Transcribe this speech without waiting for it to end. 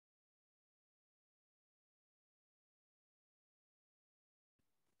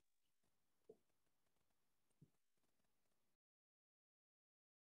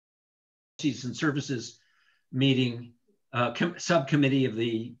Policies and Services meeting, subcommittee of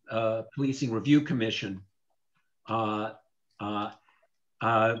the Policing Review Commission. I'm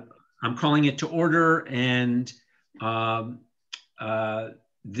calling it to order, and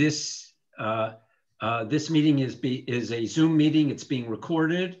this meeting is a Zoom meeting. It's being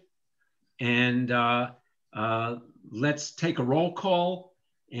recorded, and let's take a roll call,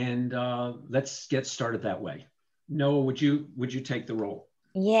 and let's get started that way. Noah, would you take the roll?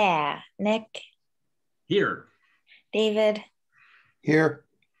 Yeah. Nick? Here. David? Here.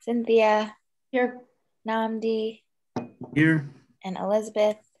 Cynthia? Here. Namdi? Here. And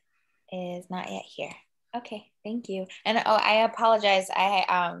Elizabeth is not yet here. Okay, thank you. And oh, I apologize.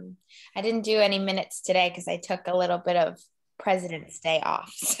 I didn't do any minutes today because I took a little bit of President's Day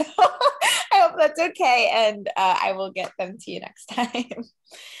off. So I hope that's okay, and I will get them to you next time.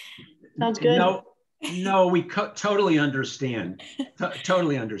 Sounds good. No, we totally understand.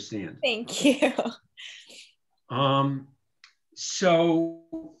 Totally understand. Thank you. So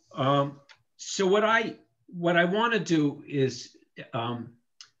what I want to do is,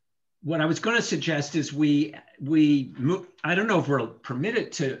 what I was going to suggest is we move. I don't know if we're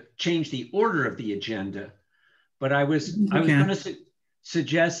permitted to change the order of the agenda, but I was going to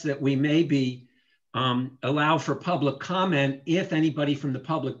suggest that we maybe allow for public comment if anybody from the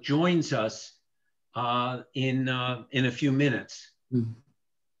public joins us in a few minutes,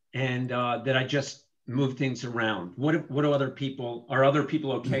 and that I just move things around. What do other people, are other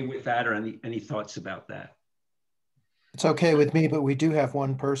people okay with that, or any thoughts about that? It's okay with me, but we do have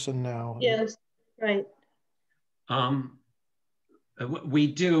one person now. Yes, right. We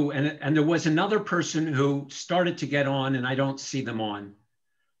do, and there was another person who started to get on, and I don't see them on.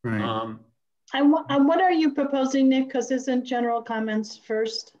 Right. What are you proposing, Nick? Because isn't general comments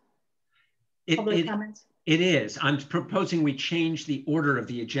first? Public comments? It is. I'm proposing we change the order of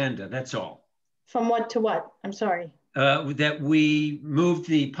the agenda, that's all. From what to what? I'm sorry. That we moved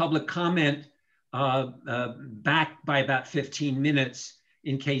the public comment back by about 15 minutes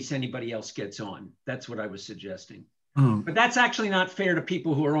in case anybody else gets on. That's what I was suggesting. But that's actually not fair to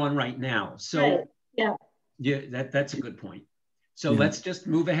people who are on right now. So right. Yeah, that's a good point. So let's just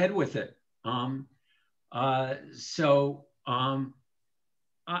move ahead with it.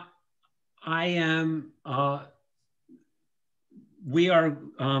 We are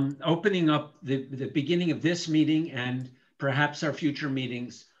opening up the beginning of this meeting and perhaps our future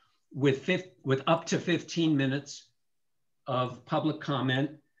meetings with up to 15 minutes of public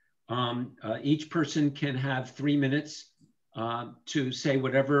comment. Each person can have 3 minutes to say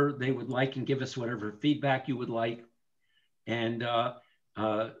whatever they would like and give us whatever feedback you would like. And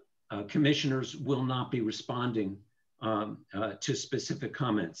commissioners will not be responding to specific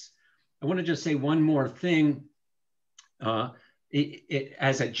comments. I want to just say one more thing.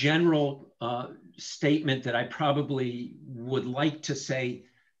 As a general statement that I probably would like to say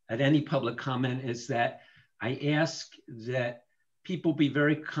at any public comment is that I ask that people be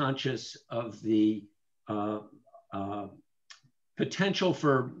very conscious of the potential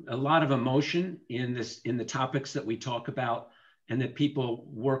for a lot of emotion in the topics that we talk about, and that people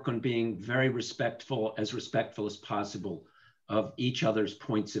work on being very respectful as possible of each other's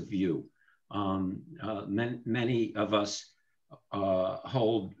points of view. Many of us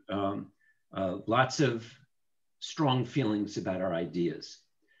hold lots of strong feelings about our ideas.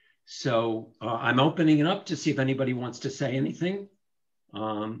 So I'm opening it up to see if anybody wants to say anything,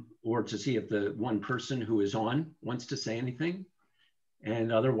 or to see if the one person who is on wants to say anything.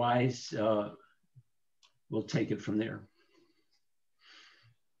 And otherwise, we'll take it from there.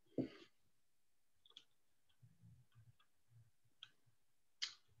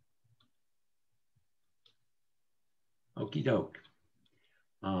 Okie doke.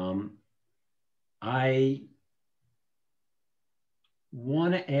 I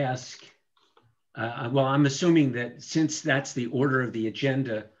want to ask, well, I'm assuming that since that's the order of the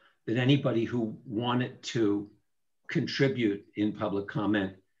agenda, that anybody who wanted to contribute in public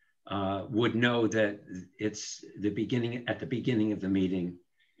comment would know that it's at the beginning of the meeting,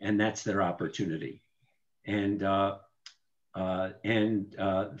 and that's their opportunity. And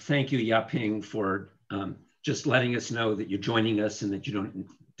thank you, Yaping, for just letting us know that you're joining us and that you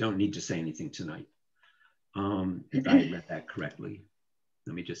don't need to say anything tonight. If I read that correctly.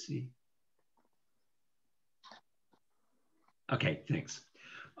 Let me just see. Okay, thanks.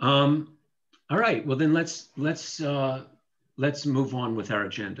 All right, well then let's move on with our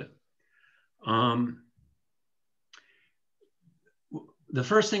agenda. The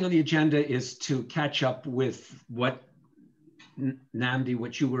first thing on the agenda is to catch up with what, Namdi,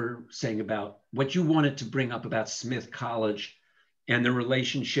 what you were saying about what you wanted to bring up about Smith College and the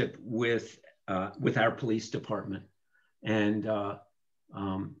relationship with our police department. And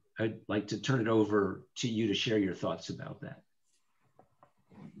I'd like to turn it over to you to share your thoughts about that.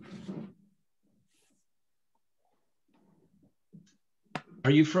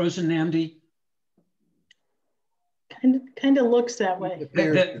 Are you frozen, Namdi? Kind of looks that way.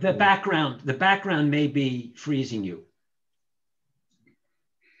 The background may be freezing you.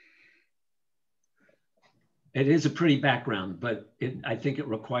 It is a pretty background, but I think it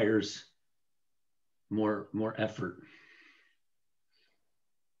requires more effort.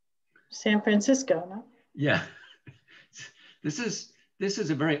 San Francisco, no? Yeah. This is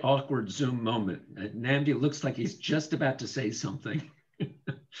a very awkward Zoom moment. Namdi looks like he's just about to say something.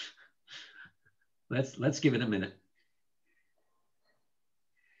 Let's give it a minute.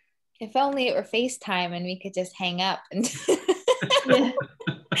 If only it were FaceTime and we could just hang up and,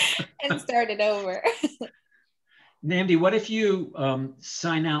 and start it over. Namdi, what if you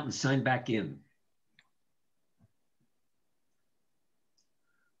sign out and sign back in?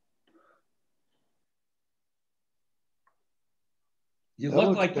 You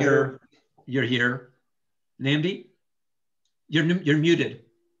look like you're here. Namdi, you're muted.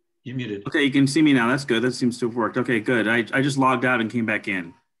 You're muted. Okay, you can see me now. That's good. That seems to have worked. Okay, good. I just logged out and came back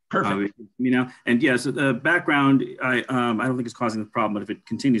in. Perfect. And yes, the background, I don't think it's causing the problem, but if it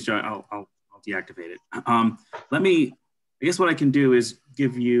continues, I'll deactivate it. I guess what I can do is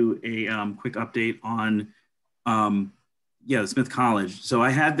give you a quick update on, the Smith College. So I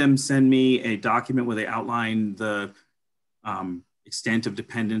had them send me a document where they outline the extent of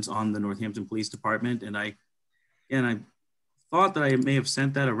dependence on the Northampton Police Department. And I thought that I may have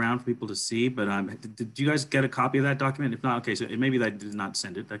sent that around for people to see, but did you guys get a copy of that document? If not, okay, so maybe I did not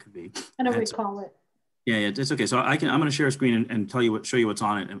send it. That could be. I don't recall it. Yeah, it's okay. So I'm going to share a screen and show you what's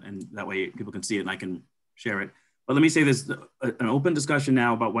on it, and that way people can see it and I can share it. But let me say this: an open discussion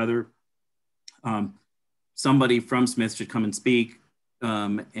now about whether somebody from Smith should come and speak.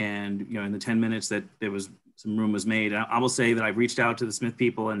 And in the 10 minutes that there was some room was made, I will say that I've reached out to the Smith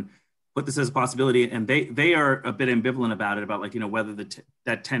people and put this as a possibility, and they are a bit ambivalent about it, about whether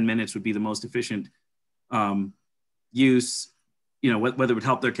that 10 minutes would be the most efficient use, whether it would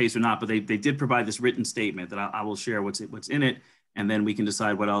help their case or not. But they did provide this written statement that I will share what's in it, and then we can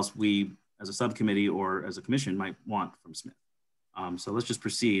decide what else we, as a subcommittee or as a commission, might want from Smith. So let's just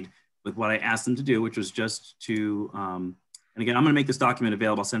proceed with what I asked them to do, which was just to, and again, I'm going to make this document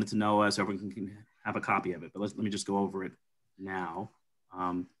available. I'll send it to Noah so everyone can have a copy of it. But let me just go over it now.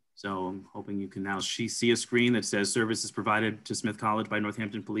 So I'm hoping you can now see a screen that says services provided to Smith College by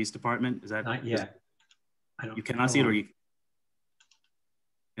Northampton Police Department. Is that not yet? You cannot see it, or you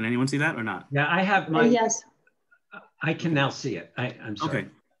can anyone see that or not? Yeah, I have my. Yes. I can now see it. I'm sorry.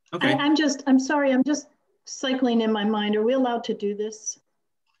 Okay. I'm sorry. I'm just cycling in my mind. Are we allowed to do this?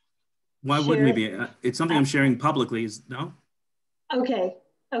 Why wouldn't we be? It's something I'm sharing publicly. No. Okay.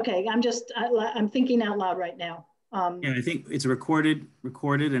 I'm thinking out loud right now. Yeah, I think it's recorded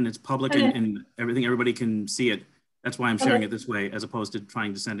and it's public, okay. and everything, everybody can see it. That's why I'm sharing it this way, as opposed to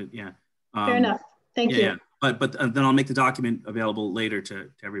trying to send it. Yeah. Fair enough. Thank you. Yeah. But then I'll make the document available later to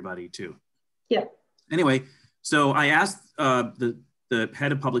everybody too. Yeah. Anyway, so I asked the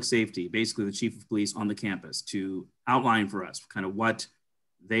head of public safety, basically the chief of police on the campus, to outline for us kind of what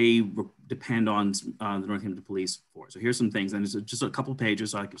they depend on the Northampton Police for. So here's some things, and it's just a couple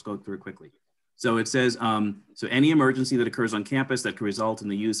pages, so I can just go through it quickly. So it says, so any emergency that occurs on campus that could result in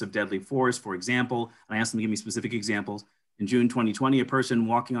the use of deadly force, for example, and I asked them to give me specific examples. In June 2020, a person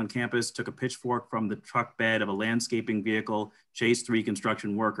walking on campus took a pitchfork from the truck bed of a landscaping vehicle, chased 3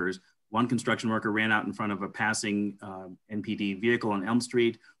 construction workers. One construction worker ran out in front of a passing NPD vehicle on Elm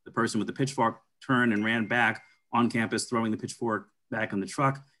Street. The person with the pitchfork turned and ran back on campus, throwing the pitchfork back on the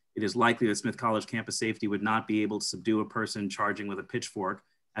truck. It is likely that Smith College campus safety would not be able to subdue a person charging with a pitchfork.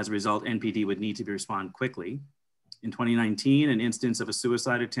 As a result, NPD would need to respond quickly. In 2019, an instance of a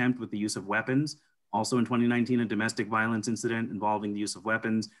suicide attempt with the use of weapons. Also in 2019, a domestic violence incident involving the use of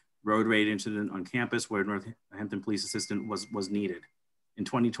weapons, road rage incident on campus where Northampton police assistant was needed. In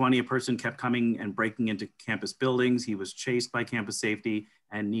 2020, a person kept coming and breaking into campus buildings. He was chased by campus safety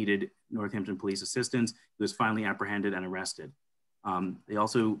and needed Northampton police assistance. He was finally apprehended and arrested. They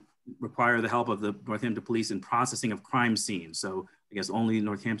also require the help of the Northampton police in processing of crime scenes. So I guess only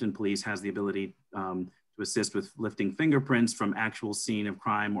Northampton police has the ability to assist with lifting fingerprints from actual scene of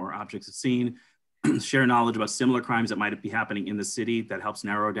crime or objects at scene, share knowledge about similar crimes that might be happening in the city that helps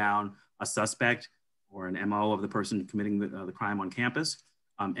narrow down a suspect or an MO of the person committing the crime on campus.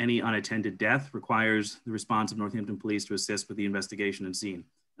 Any unattended death requires the response of Northampton police to assist with the investigation and scene.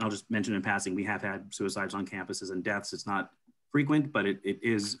 And I'll just mention in passing, we have had suicides on campuses and deaths. It's not frequent, but it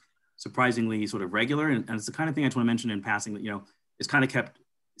is surprisingly sort of regular. And it's the kind of thing I just want to mention in passing that, you know, it's kind of kept,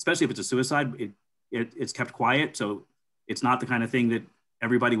 especially if it's a suicide, it's kept quiet. So it's not the kind of thing that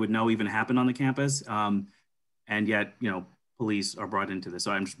everybody would know even happened on the campus. And yet, you know, police are brought into this.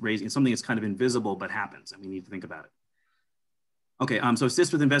 So I'm just raising something that's kind of invisible, but happens, and we need to think about it. Okay, so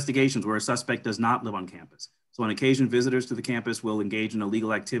assist with investigations where a suspect does not live on campus. So on occasion, visitors to the campus will engage in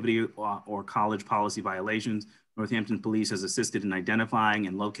illegal activity or college policy violations. Northampton Police has assisted in identifying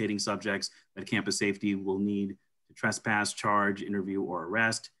and locating subjects that campus safety will need to trespass, charge, interview, or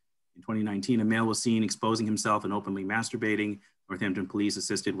arrest. In 2019, a male was seen exposing himself and openly masturbating. Northampton Police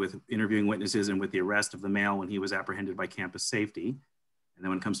assisted with interviewing witnesses and with the arrest of the male when he was apprehended by campus safety. And then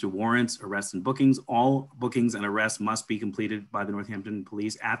when it comes to warrants, arrests, and bookings, all bookings and arrests must be completed by the Northampton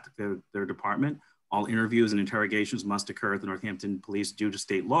Police at their department. All interviews and interrogations must occur at the Northampton Police due to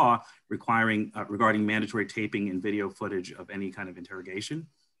state law regarding mandatory taping and video footage of any kind of interrogation.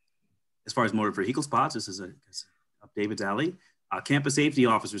 As far as motor vehicle spots, this is up David's alley. Campus safety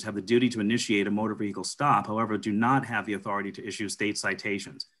officers have the duty to initiate a motor vehicle stop, however, do not have the authority to issue state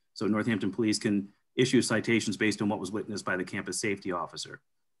citations. So Northampton Police can issue citations based on what was witnessed by the campus safety officer.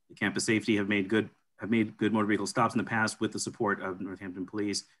 The campus safety have made good motor vehicle stops in the past with the support of Northampton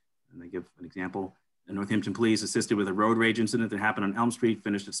Police. And they give an example. The Northampton Police assisted with a road rage incident that happened on Elm Street,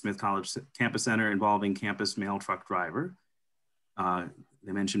 finished at Smith College Campus Center involving campus male truck driver.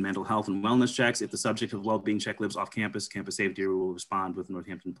 They mentioned mental health and wellness checks. If the subject of well-being check lives off campus, campus safety will respond with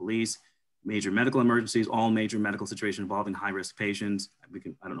Northampton Police. Major medical emergencies, all major medical situations involving high-risk patients.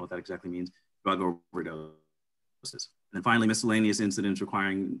 I don't know what that exactly means. Drug overdoses. And then finally, miscellaneous incidents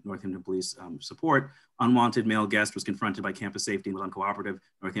requiring Northampton Police support. Unwanted male guest was confronted by campus safety and was uncooperative.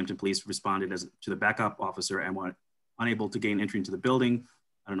 Northampton Police responded to the backup officer and were unable to gain entry into the building.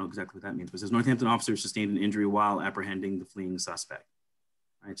 I don't know exactly what that means, but it says Northampton officer sustained an injury while apprehending the fleeing suspect.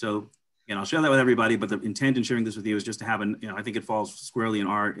 All right, so again, I'll share that with everybody, but the intent in sharing this with you is just to have I think it falls squarely in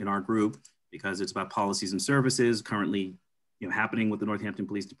our group because it's about policies and services currently, happening with the Northampton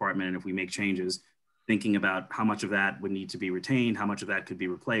Police Department. And if we make changes, thinking about how much of that would need to be retained, how much of that could be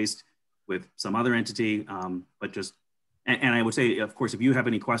replaced with some other entity, but just, and I would say, of course, if you have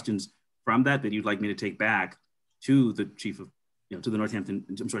any questions from that you'd like me to take back to the chief of, to the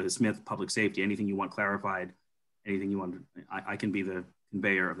the Smith Public Safety, anything you want clarified, anything you want, I can be the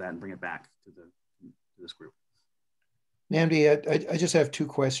conveyor of that and bring it back to this group. Namdi, I just have two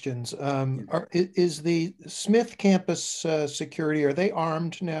questions. Is the Smith campus security, are they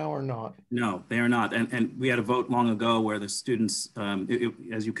armed now or not? No, they are not. And we had a vote long ago where the students,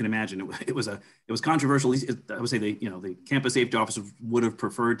 as you can imagine, it was controversial. I would say the campus safety officers would have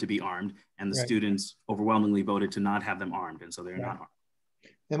preferred to be armed, and the students overwhelmingly voted to not have them armed, and so they're not armed.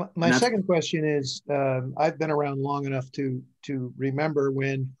 And my second question is, I've been around long enough to remember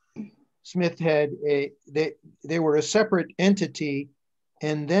when Smith had they were a separate entity,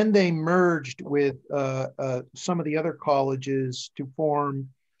 and then they merged with some of the other colleges to form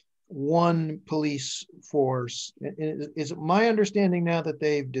one police force. Is it my understanding now that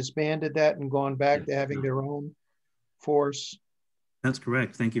they've disbanded that and gone back to having their own force? That's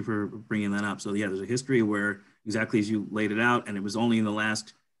correct. Thank you for bringing that up. So yeah, there's a history where exactly as you laid it out, and it was only in the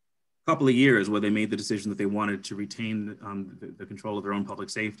last couple of years where they made the decision that they wanted to retain the control of their own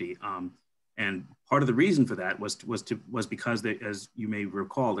public safety. And part of the reason for that was because they, as you may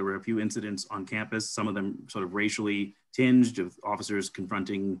recall, there were a few incidents on campus, some of them sort of racially tinged, of officers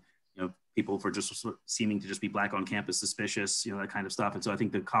confronting people for just sort of seeming to just be Black on campus, suspicious, that kind of stuff. And so I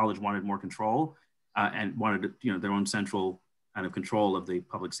think the college wanted more control and wanted their own central kind of control of the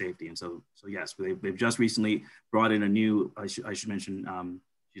public safety. And so yes, they've just recently brought in a new, I should mention,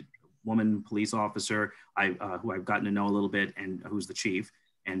 woman police officer who I've gotten to know a little bit, and who's the chief.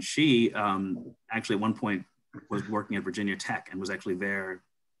 And she actually at one point was working at Virginia Tech and was actually there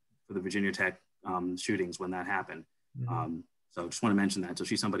for the Virginia Tech shootings when that happened. Mm-hmm. So just want to mention that. So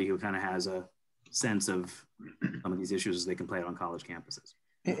she's somebody who kind of has a sense of some of these issues as they can play out on college campuses.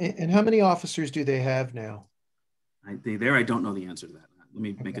 And how many officers do they have now? I don't know the answer to that. Let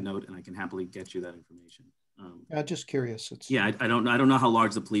me make a note, and I can happily get you that information. I'm just curious. I don't know how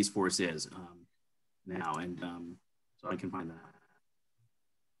large the police force is now, and so I can find that.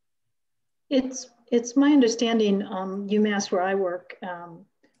 It's my understanding, UMass where I work,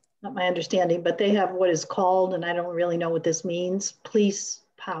 not my understanding, but they have what is called, and I don't really know what this means, police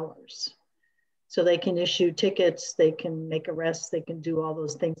powers. So they can issue tickets, they can make arrests, they can do all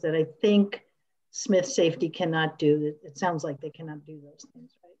those things that I think Smith Safety cannot do. It sounds like they cannot do those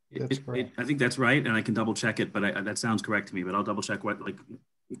things, right? That's correct. I think that's right, and I can double check it, but that sounds correct to me. But I'll double check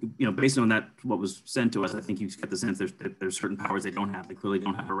based on that, what was sent to us, I think you get the sense there's certain powers they don't have. They clearly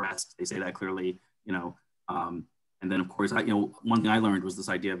don't have arrest. They say that clearly, and then of course, one thing I learned was this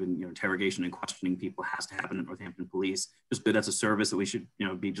idea of interrogation and questioning people has to happen at Northampton Police. Just good, that's a service that we should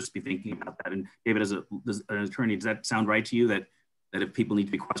be thinking about that. And David, as an attorney, does that sound right to you that if people need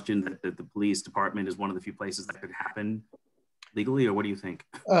to be questioned, that the police department is one of the few places that could happen legally, or what do you think?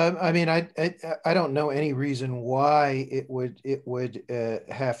 I mean, I don't know any reason why it would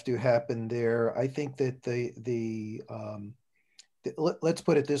have to happen there. I think that let's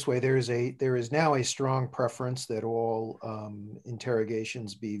put it this way: there is now a strong preference that all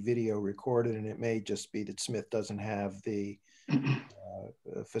interrogations be video recorded, and it may just be that Smith doesn't have the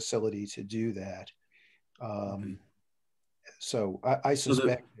facility to do that. So I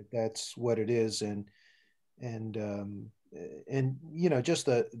suspect that that's what it is, and just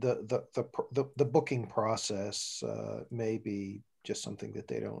the booking process may be just something that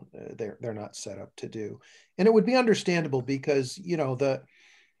they're not set up to do, and it would be understandable because it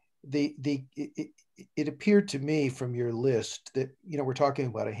appeared to me from your list that we're talking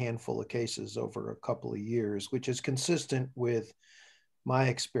about a handful of cases over a couple of years, which is consistent with my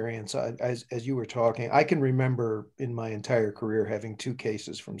experience. As you were talking, I can remember in my entire career having 2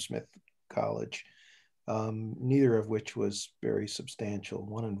 cases from Smith College, neither of which was very substantial.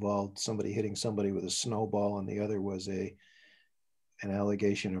 One involved somebody hitting somebody with a snowball, and the other was an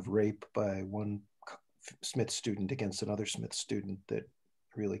allegation of rape by one Smith student against another Smith student that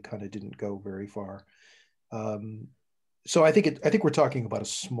really kind of didn't go very far. So I think we're talking about a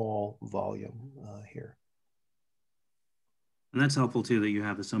small volume here. And that's helpful too, that you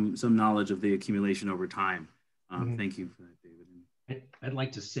have some knowledge of the accumulation over time. Thank you for that, David. I'd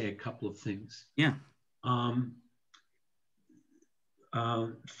like to say a couple of things. Yeah. I'm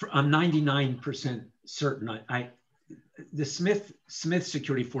 99% certain the Smith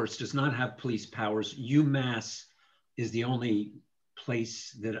Security Force does not have police powers. UMass is the only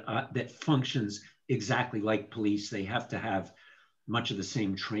place that functions exactly like police. They have to have much of the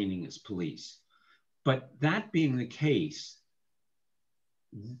same training as police. But that being the case,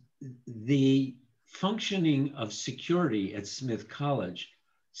 the functioning of security at Smith College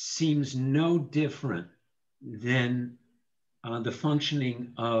seems no different than the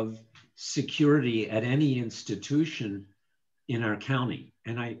functioning of security at any institution in our county.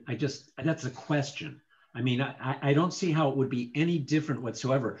 And that's a question. I mean, I don't see how it would be any different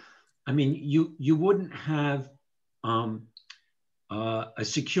whatsoever. I mean, you wouldn't have a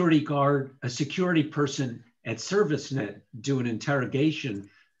security guard, a security person at ServiceNet do an interrogation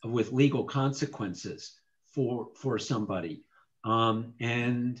with legal consequences for somebody.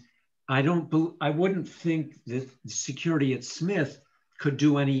 And I wouldn't think that security at Smith could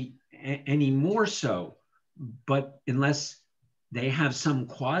do any more so, but unless they have some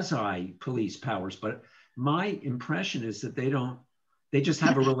quasi police powers. But my impression is that they just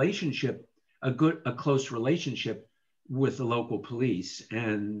have a relationship, a close relationship with the local police,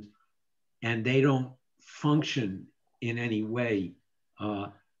 and they don't function in any way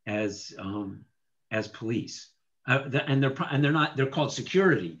as police. And they're called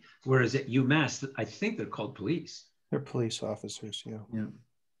security, whereas at UMass, I think they're called police. They're police officers, yeah.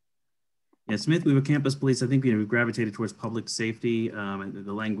 Yeah, Smith, we were campus police. I think we gravitated towards public safety and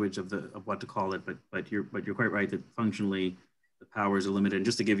the language of what to call it. But you're quite right that functionally the powers are limited. And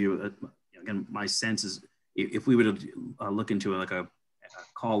just to give you again, my sense is if we were to look into a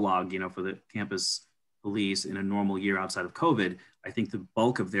call log, for the campus police in a normal year outside of COVID, I think the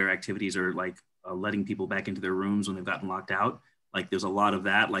bulk of their activities are like letting people back into their rooms when they've gotten locked out. Like there's a lot of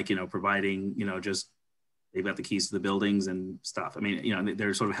that, like providing just. They've got the keys to the buildings and stuff. I mean,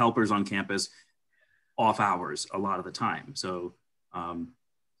 they're sort of helpers on campus off hours a lot of the time. So,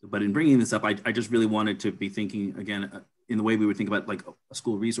 but in bringing this up, I just really wanted to be thinking again in the way we would think about like a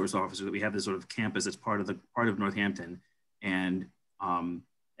school resource officer, that we have this sort of campus that's part of Northampton, and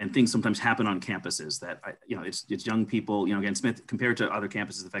things sometimes happen on campuses that it's young people. Again, Smith compared to other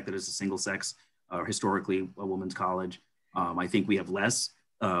campuses, the fact that it's a single sex or historically a women's college, I think we have less.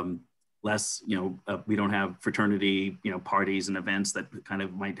 We don't have fraternity, parties and events that kind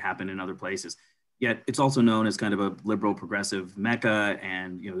of might happen in other places. Yet it's also known as kind of a liberal progressive mecca,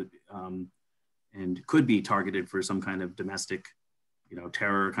 and and could be targeted for some kind of domestic,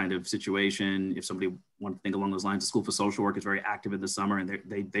 terror kind of situation. If somebody wants to think along those lines, the School for Social Work is very active in the summer, and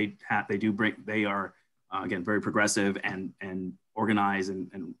they are again very progressive and organized,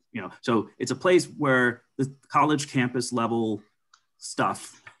 and so it's a place where the college campus level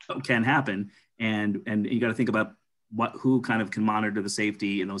stuff can happen, and you got to think about who kind of can monitor the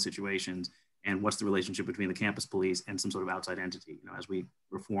safety in those situations. and what's the relationship between the campus police and some sort of outside entity, you know, as we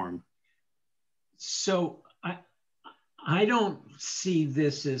reform? So I don't see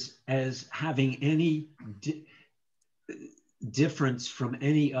this as having any difference from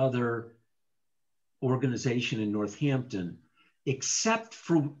any other organization in Northampton, except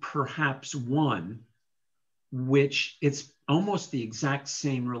for perhaps one, which it's almost the exact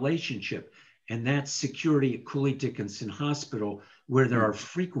same relationship, and that's security at Cooley Dickinson Hospital, where there are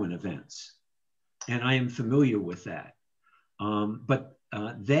frequent events. And I am familiar with that. But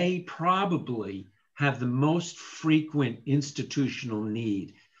they probably have the most frequent institutional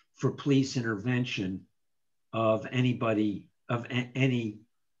need for police intervention of anybody, of any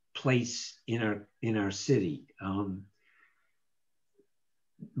place in our city.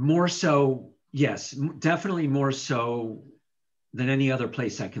 More so, yes, definitely more so than any other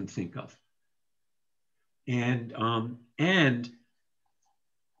place I can think of. And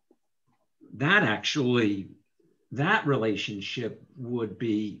that relationship would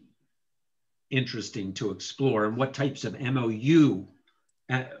be interesting to explore, and what types of MOU,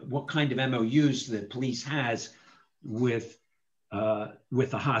 what kind of MOUs the police has with the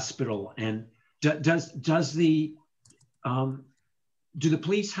hospital. And do the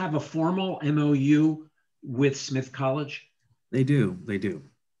police have a formal MOU with Smith College? They do.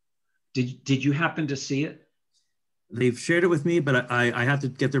 Did you happen to see it? They've shared it with me, but I have to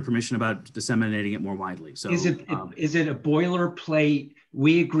get their permission about disseminating it more widely. So is it a boilerplate?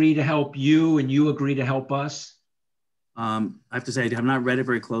 We agree to help you and you agree to help us? I have to say, I have not read it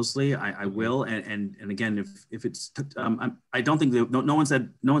very closely. I will, and again, if it's, I don't think no one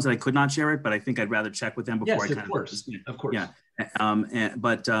said I could not share it, but I think I'd rather check with them before. Yes, of course. Yeah,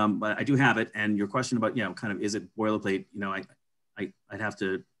 but I do have it. And your question about, you know, kind of, is it boilerplate? You know, I'd have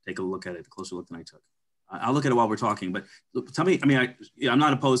to take a look at it, a closer look than I took. I'll look at it while we're talking. But look, tell me, I mean, I'm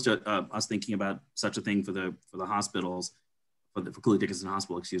not opposed to us thinking about such a thing for the hospitals, for Cooley Dickinson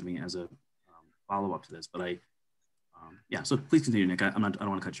Hospital, excuse me, as a follow up to this. But yeah, so please continue, Nick. I don't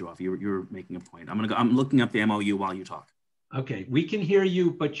want to cut you off. You're making a point. I'm looking up the MOU while you talk. Okay, we can hear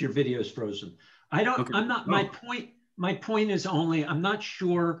you, but your video is frozen. My point is only, I'm not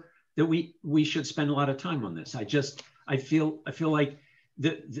sure that we should spend a lot of time on this. I feel like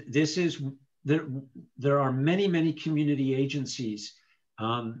this is, there are many community agencies,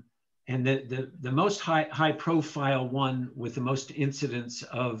 and the most high profile one with the most incidents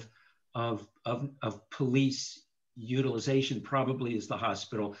of police utilization probably is the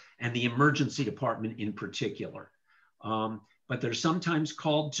hospital, and the emergency department in particular. But they're sometimes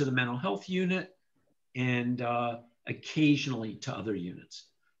called to the mental health unit, and occasionally to other units.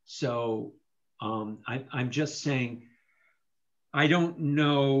 So I'm just saying, I don't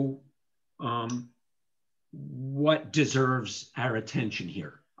know what deserves our attention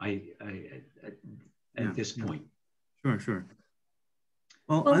here at this point. Sure.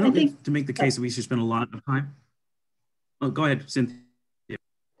 Well, I don't think to make the case that we should spend a lot of time. Oh, go ahead, Cynthia.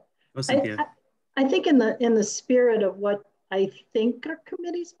 Go, Cynthia. I think in the spirit of what I think our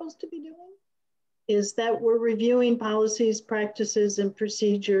committee is supposed to be doing is that we're reviewing policies, practices, and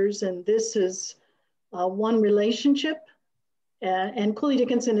procedures, and this is one relationship. And Cooley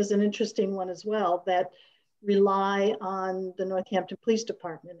Dickinson is an interesting one as well, that rely on the Northampton Police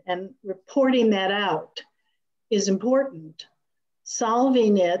Department, and reporting that out is important.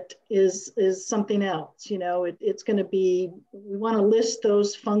 Solving it is something else. You know, it's going to be, we want to list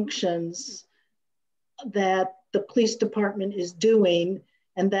those functions that the police department is doing,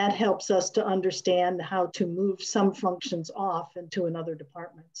 and that helps us to understand how to move some functions off into another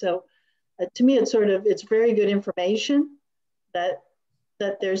department. So to me, it's very good information that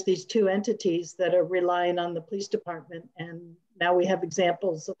there's these two entities that are relying on the police department, and now we have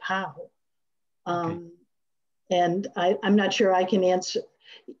examples of how. Okay. And I'm not sure I can answer,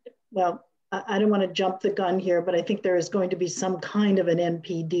 well, I don't want to jump the gun here, but I think there is going to be some kind of an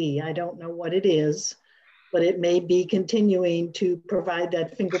NPD. I don't know what it is, but it may be continuing to provide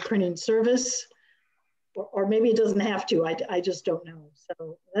that fingerprinting service, or maybe it doesn't have to. I just don't know.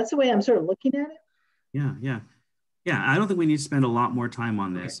 So that's the way I'm sort of looking at it. Yeah, I don't think we need to spend a lot more time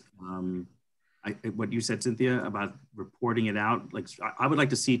on this. What you said, Cynthia, about reporting it out, like I would like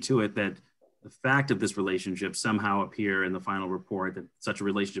to see to it that the fact of this relationship somehow appear in the final report, that such a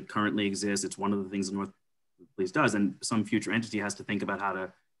relationship currently exists. It's one of the things the North Police does, and some future entity has to think about how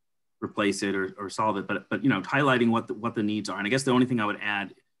to replace it or solve it. But you know, highlighting what the needs are. And I guess the only thing I would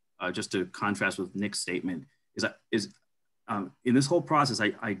add, just to contrast with Nick's statement, is in this whole process,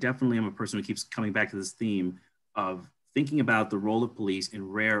 I definitely am a person who keeps coming back to this theme of thinking about the role of police in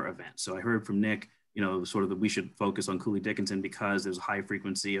rare events. So I heard from Nick you know, sort of that we should focus on Cooley Dickinson because there's a high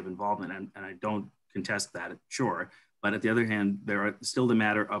frequency of involvement. And I don't contest that, sure. But at the other hand, there are still the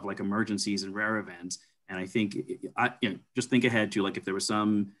matter of like emergencies and rare events. And I think, just think ahead to like if there was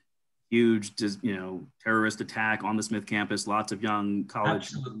some huge, you know, terrorist attack on the Smith campus, lots of young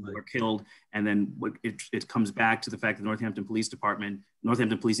college Absolutely. were killed. And then it comes back to the fact that the Northampton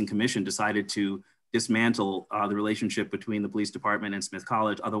Policing Commission decided to dismantle the relationship between the police department and Smith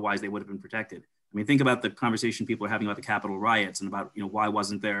College. Otherwise, they would have been protected. I mean, think about the conversation people are having about the Capitol riots and about, you know, why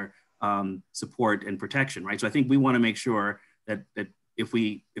wasn't there support and protection, right? So I think we want to make sure that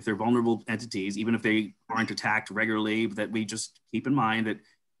if they're vulnerable entities, even if they aren't attacked regularly, that we just keep in mind that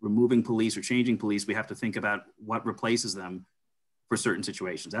removing police or changing police, we have to think about what replaces them for certain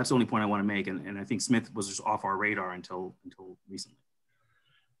situations. That's the only point I want to make. And I think Smith was just off our radar until recently.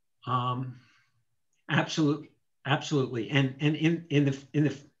 Absolutely. And in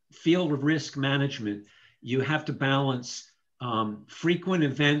the field of risk management, you have to balance frequent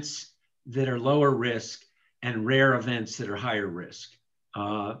events that are lower risk and rare events that are higher risk,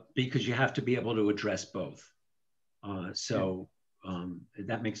 because you have to be able to address both.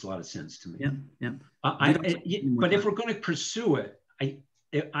 That makes a lot of sense to me. Yeah. But if we're going to pursue it,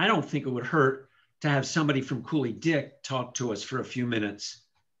 I don't think it would hurt to have somebody from Cooley Dick talk to us for a few minutes,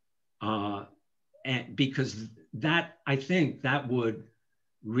 and because I think that would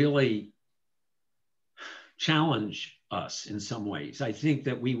really challenge us in some ways. I think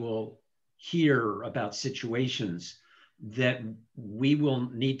that we will hear about situations that we will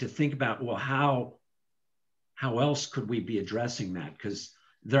need to think about, well, how else could we be addressing that? Because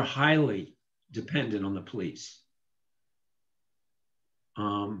they're highly dependent on the police.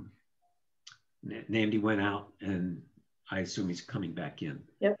 Namdi went out, and I assume he's coming back in.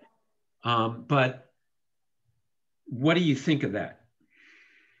 Yep. But what do you think of that?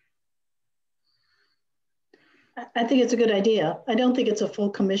 I think it's a good idea. I don't think it's a full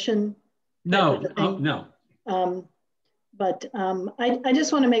commission. No. But I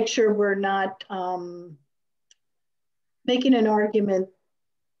just want to make sure we're not making an argument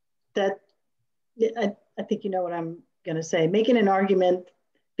that, I think you know what I'm going to say, making an argument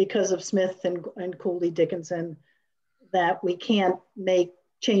because of Smith and Cooley Dickinson that we can't make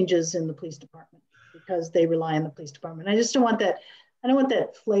changes in the police department because they rely on the police department. I just don't want that. I don't want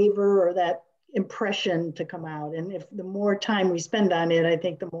that flavor or that impression to come out. And if the more time we spend on it, I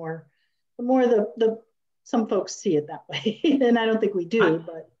think the more some folks see it that way. And I don't think we do,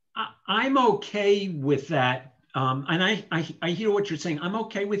 but I'm okay with that. And I hear what you're saying. I'm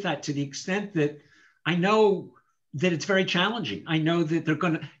okay with that to the extent that I know that it's very challenging. I know that they're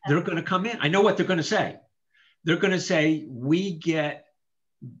going to come in. I know what they're going to say. They're going to say, we get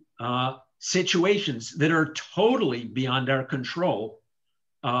situations that are totally beyond our control,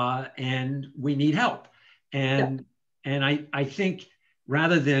 and we need help. And I think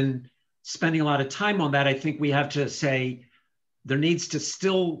rather than spending a lot of time on that, I think we have to say there needs to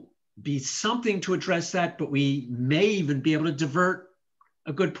still be something to address that, but we may even be able to divert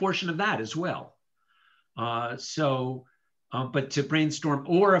a good portion of that as well. But to brainstorm,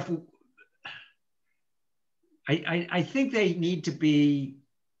 or if I think they need to be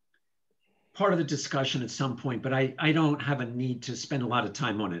part of the discussion at some point, but I don't have a need to spend a lot of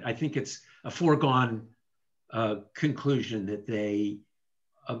time on it. I think it's a foregone conclusion that they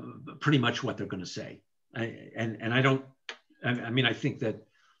pretty much what they're going to say. I think that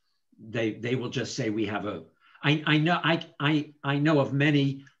they will just say we have I know of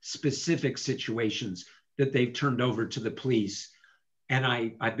many specific situations that they've turned over to the police. And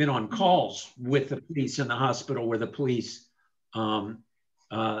I've been on calls with the police in the hospital where the police, the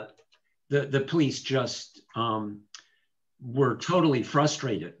police just were totally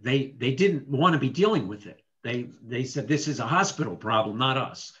frustrated. They didn't want to be dealing with it. They said, this is a hospital problem, not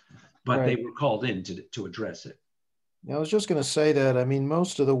us. But right. They were called in to address it. I was just going to say that, I mean,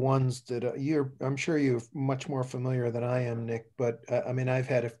 most of the ones that I'm sure you're much more familiar than I am, Nick, but I mean, I've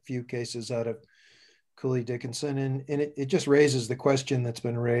had a few cases out of Cooley Dickinson, and it just raises the question that's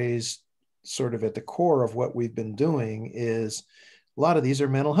been raised sort of at the core of what we've been doing is a lot of these are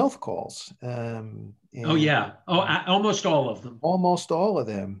mental health calls. Almost all of them. Almost all of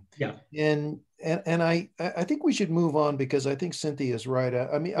them. Yeah. And I think we should move on because I think Cynthia's right.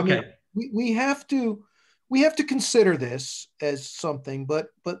 I mean, we have to consider this as something, but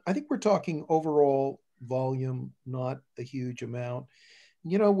I think we're talking overall volume, not a huge amount.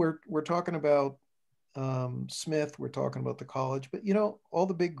 You know, we're talking about Smith, we're talking about the college, but you know, all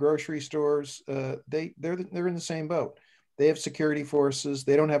the big grocery stores, they're in the same boat. They have security forces.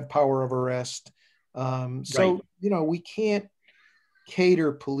 They don't have power of arrest. So, right. You know, we can't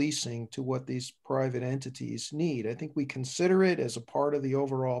cater policing to what these private entities need. I think we consider it as a part of the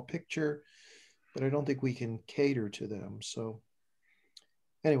overall picture, but I don't think we can cater to them. So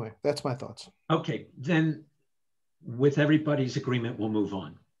anyway, that's my thoughts. Okay, then with everybody's agreement, we'll move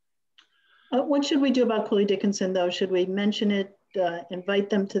on. What should we do about Cooley Dickinson, though? Should we mention it, invite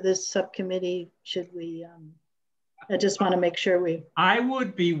them to this subcommittee? Should we, I just want to make sure we... I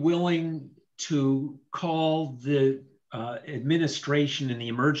would be willing to call the administration in the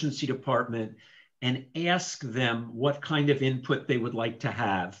emergency department and ask them what kind of input they would like to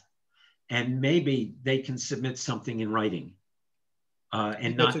have. And maybe they can submit something in writing.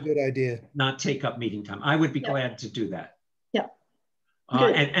 And that's a good idea. Not take up meeting time. I would be glad to do that. Yeah.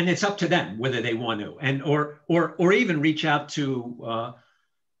 And it's up to them whether they want to, and or even reach out to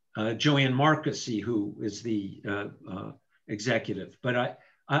Joanne Marcusy, who is the executive. But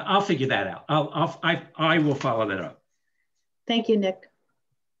I'll figure that out. I will follow that up. Thank you, Nick.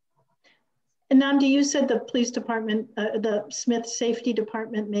 And Namdi, you said the police department, the Smith Safety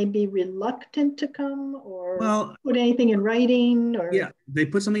Department may be reluctant to come, or put anything in writing, or? Yeah, they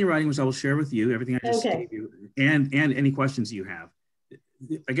put something in writing, which I will share with you, everything I just gave you, and any questions you have.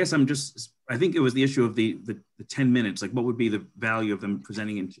 I guess I think it was the issue of the 10 minutes, like what would be the value of them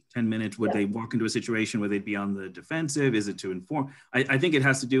presenting in 10 minutes? Would they walk into a situation where they'd be on the defensive? Is it to inform? I think it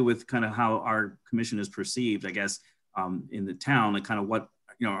has to do with kind of how our commission is perceived, I guess, in the town, like kind of what,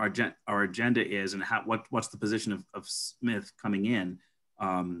 you know, our agenda is, and what's the position of Smith coming in.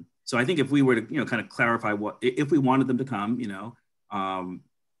 So I think if we were to, you know, kind of clarify if we wanted them to come, you know,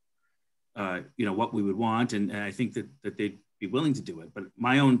 what we would want, and I think that they'd be willing to do it. But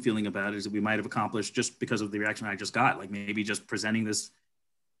my own feeling about it is that we might have accomplished, just because of the reaction I just got, like maybe just presenting this,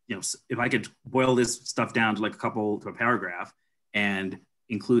 you know, if I could boil this stuff down to like to a paragraph and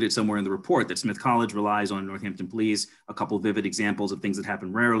include it somewhere in the report, that Smith College relies on Northampton Police, a couple of vivid examples of things that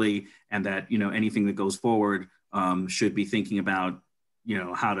happen rarely, and that, you know, anything that goes forward should be thinking about, you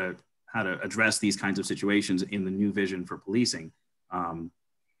know, how to address these kinds of situations in the new vision for policing.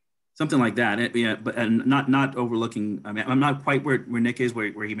 Something like that, and not overlooking. I mean, I'm not quite where Nick is,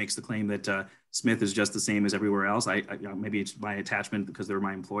 where he makes the claim that Smith is just the same as everywhere else. Maybe it's my attachment because they're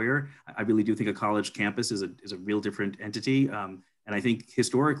my employer. I really do think a college campus is a real different entity, and I think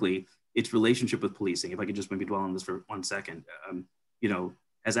historically its relationship with policing, if I could just maybe dwell on this for 1 second, you know,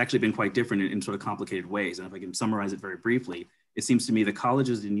 has actually been quite different in sort of complicated ways. And if I can summarize it very briefly, it seems to me that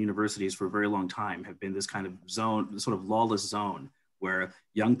colleges and universities for a very long time have been this kind of zone, sort of lawless zone, where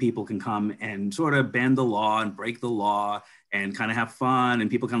young people can come and sort of bend the law and break the law and kind of have fun, and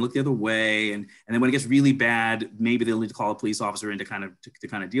people kind of look the other way. And then when it gets really bad, maybe they'll need to call a police officer in to kind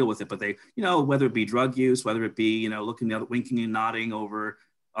of deal with it. But they, you know, whether it be drug use, whether it be, you know, looking the other, winking and nodding over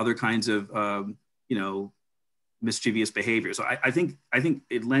other kinds of, you know, mischievous behavior. So I think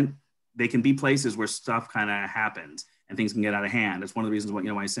they can be places where stuff kind of happens and things can get out of hand. That's one of the reasons why,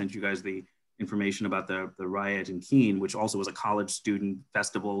 you know, I sent you guys the information about the riot in Keene, which also was a college student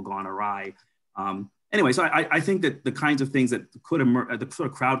festival gone awry. Anyway, so I think that the kinds of things that could emerge, the sort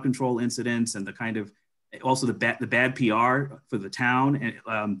of crowd control incidents, and the kind of also the bad PR for the town,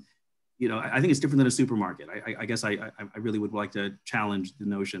 and you know, I think it's different than a supermarket. I guess I really would like to challenge the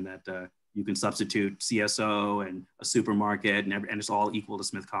notion that you can substitute CSO and a supermarket and it's all equal to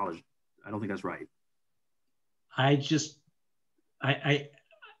Smith College. I don't think that's right.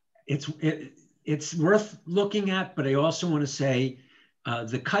 It's worth looking at, but I also want to say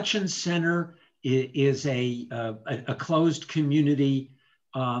the Cutchins Center is a closed community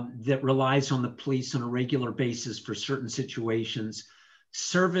that relies on the police on a regular basis for certain situations.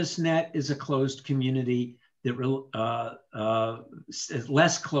 ServiceNet is a closed community that is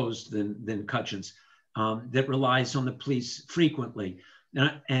less closed than Cutchins, that relies on the police frequently.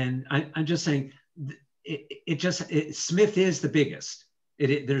 And I'm just saying, Smith is the biggest.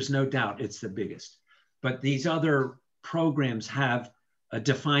 There's no doubt it's the biggest. But these other programs have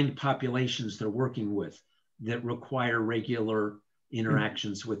defined populations they're working with that require regular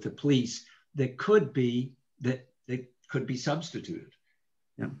interactions with the police that could be substituted.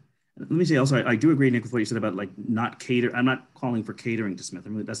 Yeah. Let me say also, I do agree, Nick, with what you said about like not cater. I'm not calling for catering to Smith. I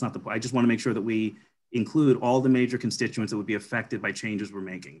mean, that's not the point. I just want to make sure that we include all the major constituents that would be affected by changes we're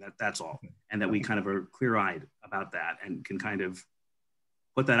making. That's all. And that we kind of are clear-eyed about that and can kind of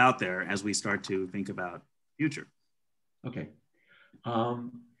put that out there as we start to think about future. Okay.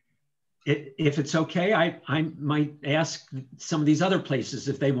 If it's okay, I might ask some of these other places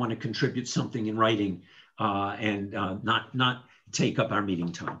if they want to contribute something in writing and not take up our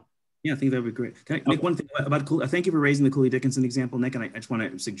meeting time. Yeah, I think that would be great. Can I make one thing about thank you for raising the Cooley Dickinson example, Nick, and I just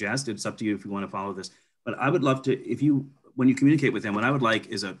want to suggest, it's up to you if you want to follow this, but I would love to, if you when you communicate with them, what I would like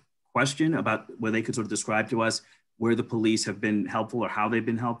is a question about where they could sort of describe to us where the police have been helpful or how they've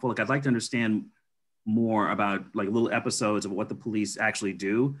been helpful. Like, I'd like to understand more about like little episodes of what the police actually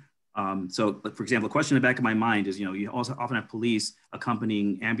do. So, like, for example, a question in the back of my mind is, you also often have police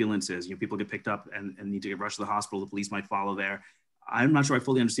accompanying ambulances. People get picked up and need to get rushed to the hospital. The police might follow there. I'm not sure I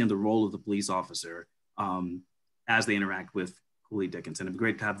fully understand the role of the police officer as they interact with Cooley Dickinson. It'd be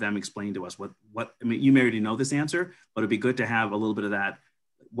great to have them explain to us what, I mean, you may already know this answer, but it'd be good to have a little bit of that.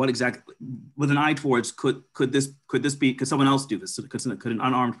 What exactly, with an eye towards, could someone else do this? Could an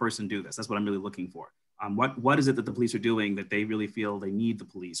unarmed person do this? That's what I'm really looking for. What is it that the police are doing that they really feel they need the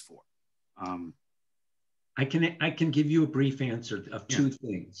police for? I can give you a brief answer of two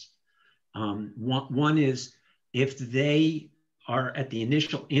things. One is, if they are at the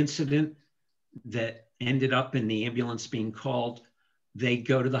initial incident that ended up in the ambulance being called, they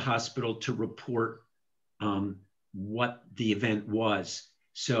go to the hospital to report what the event was,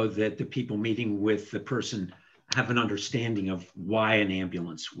 so that the people meeting with the person have an understanding of why an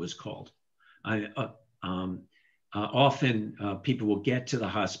ambulance was called. Often people will get to the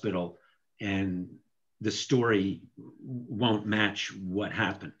hospital and the story won't match what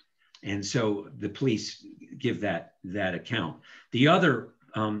happened. And so the police give that account. The other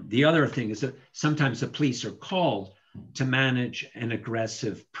thing is that sometimes the police are called to manage an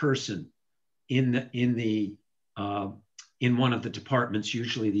aggressive person in one of the departments,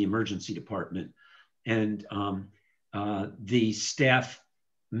 usually the emergency department, and the staff,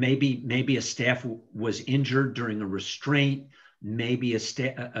 maybe a staff was injured during a restraint, maybe a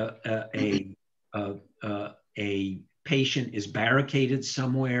patient is barricaded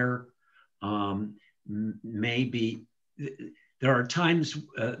somewhere. Maybe there are times,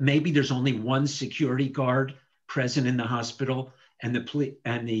 maybe there's only one security guard present in the hospital, and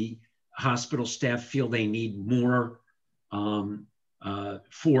the hospital staff feel they need more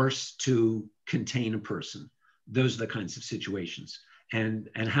force to contain a person. Those are the kinds of situations. And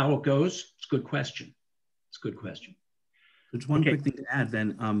how it goes, it's a good question. It's a good question. There's one quick thing to add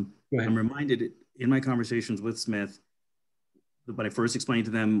then. I'm reminded in my conversations with Smith, when I first explained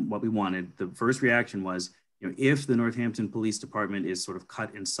to them what we wanted, the first reaction was, if the Northampton Police Department is sort of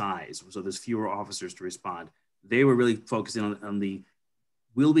cut in size, so there's fewer officers to respond, they were really focusing on the,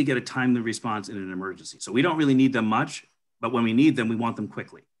 will we get a timely response in an emergency? So we don't really need them much, but when we need them, we want them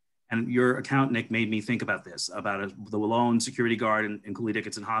quickly. And your account, Nick, made me think about this, about the lone security guard in Cooley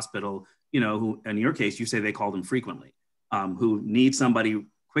Dickinson Hospital, who, in your case, you say they call them frequently, who need somebody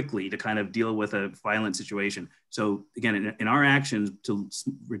quickly to kind of deal with a violent situation. So again, in our actions to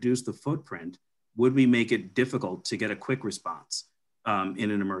reduce the footprint, would we make it difficult to get a quick response in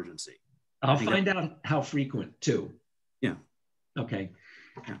an emergency? I'll find out how frequent too. Yeah. Okay.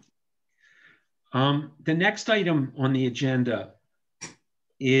 Yeah. The next item on the agenda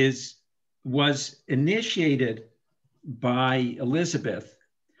was initiated by Elizabeth,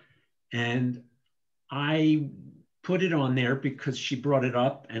 and I put it on there because she brought it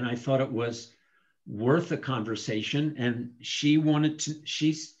up and I thought it was worth a conversation. And she wanted to,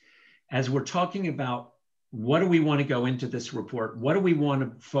 as we're talking about what do we want to go into this report, what do we want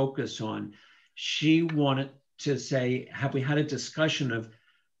to focus on, she wanted to say, have we had a discussion of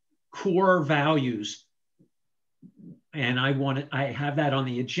core values? And I have that on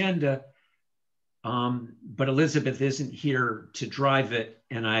the agenda, but Elizabeth isn't here to drive it,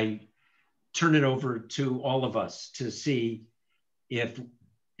 and I turn it over to all of us to see if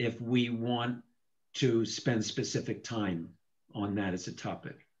we want to spend specific time on that as a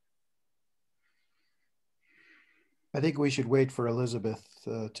topic. I think we should wait for Elizabeth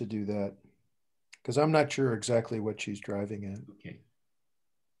to do that, because I'm not sure exactly what she's driving at. Okay.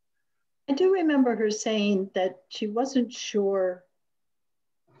 I do remember her saying that she wasn't sure,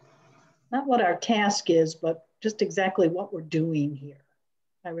 not what our task is, but just exactly what we're doing here.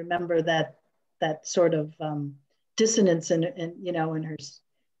 I remember that sort of dissonance in her.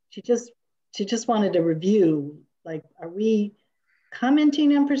 She just wanted to review, like, are we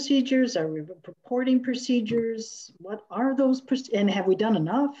commenting on procedures? Are we reporting procedures? What are those, and have we done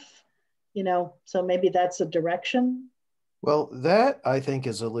enough? So maybe that's a direction. Well, that I think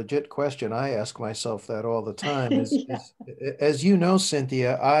is a legit question. I ask myself that all the time. As you know,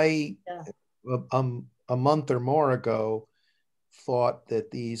 Cynthia, a month or more ago thought that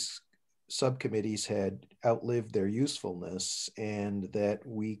these subcommittees had outlived their usefulness and that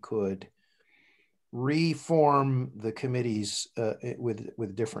we could reform the committees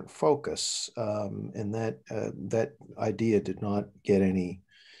with different focus, and that idea did not get any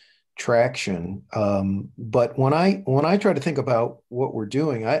traction. But when I try to think about what we're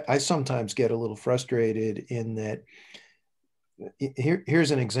doing, I sometimes get a little frustrated in that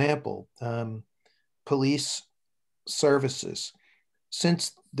here's an example. Police services.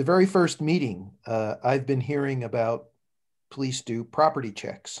 Since the very first meeting, I've been hearing about police do property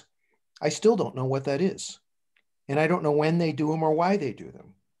checks. I still don't know what that is. And I don't know when they do them or why they do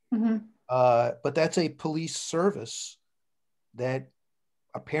them. Mm-hmm. But that's a police service that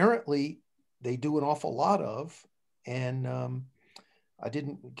apparently they do an awful lot of. And I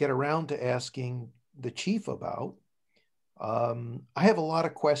didn't get around to asking the chief about. I have a lot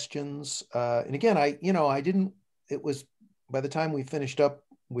of questions. And again, it was, by the time we finished up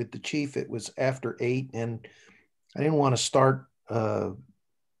with the chief, it was after 8, and I didn't want to start, a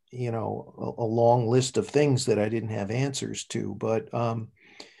long list of things that I didn't have answers to. But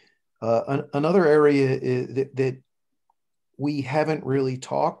another area that we haven't really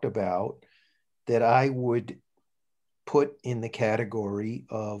talked about that I would put in the category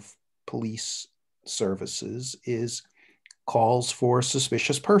of police services is calls for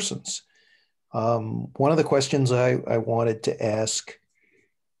suspicious persons. One of the questions I wanted to ask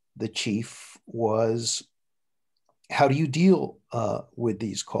the chief was, how do you deal with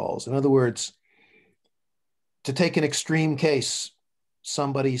these calls? In other words, to take an extreme case,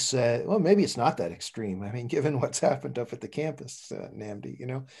 somebody said, well, maybe it's not that extreme. I mean, given what's happened up at the campus,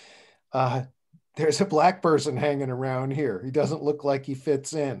 Namdi, there's a Black person hanging around here. He doesn't look like he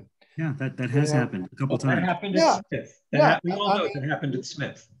fits in. Yeah, that has happened a couple times. That happened at Smith. We all know that happened at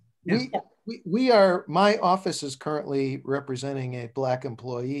Smith. My office is currently representing a Black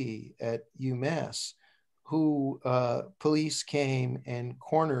employee at UMass who police came and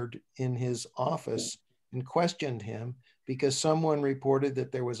cornered in his office and questioned him because someone reported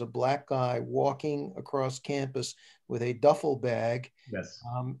that there was a Black guy walking across campus with a duffel bag, yes,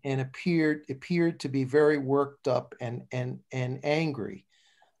 and appeared to be very worked up and angry.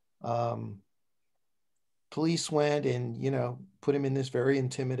 Police went and put him in this very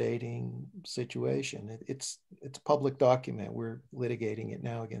intimidating situation. It's a public document. We're litigating it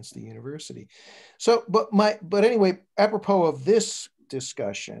now against the university. So, but anyway, apropos of this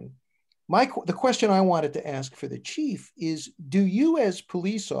discussion, the question I wanted to ask for the chief is, do you as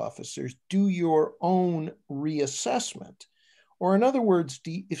police officers do your own reassessment? Or in other words,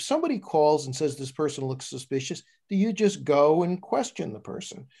 if somebody calls and says this person looks suspicious, do you just go and question the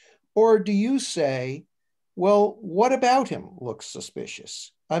person? Or do you say, well, what about him looks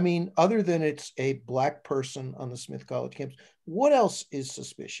suspicious? I mean, other than it's a Black person on the Smith College campus, what else is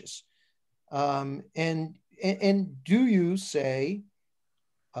suspicious? And do you say,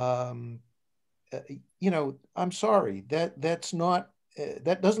 I'm sorry, that's not,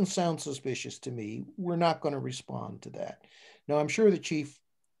 that doesn't sound suspicious to me. We're not going to respond to that. Now, I'm sure the chief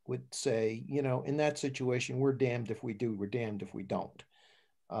would say, in that situation, we're damned if we do, we're damned if we don't.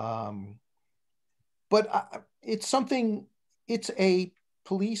 But it's a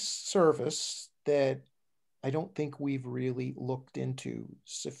police service that I don't think we've really looked into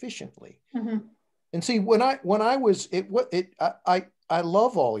sufficiently. Mm-hmm. And see, when I was, I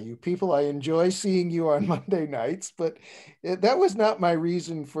love all you people. I enjoy seeing you on Monday nights, but that was not my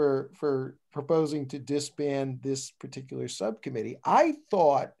reason for proposing to disband this particular subcommittee. I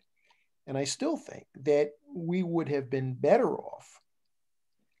thought, and I still think, that we would have been better off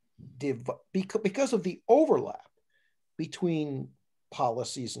because of the overlap between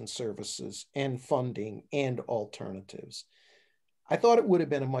policies and services and funding and alternatives. I thought it would have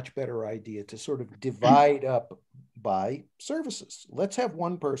been a much better idea to sort of divide up by services. Let's have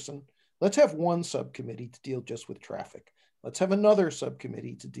one subcommittee to deal just with traffic. Let's have another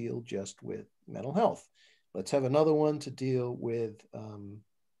subcommittee to deal just with mental health. Let's have another one to deal with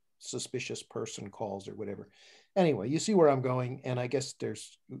suspicious person calls or whatever. Anyway, you see where I'm going, and I guess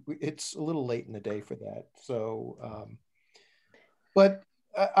it's a little late in the day for that. So, but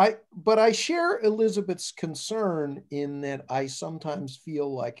I share Elizabeth's concern in that I sometimes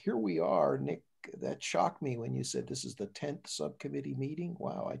feel like, here we are, Nick, that shocked me when you said this is the 10th subcommittee meeting.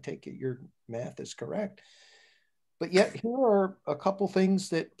 Wow, I take it your math is correct. But yet here are a couple things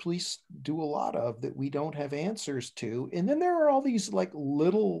that police do a lot of that we don't have answers to. And then there are all these like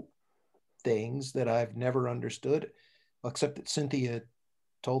little things that I've never understood, except that Cynthia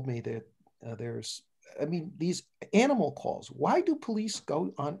told me that these animal calls. Why do police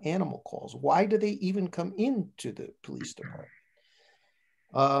go on animal calls? Why do they even come into the police department?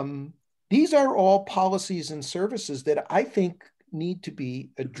 These are all policies and services that I think need to be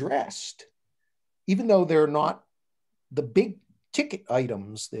addressed, even though they're not the big ticket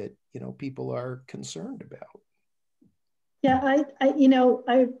items that people are concerned about. Yeah,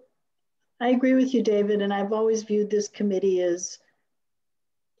 I agree with you, David, and I've always viewed this committee as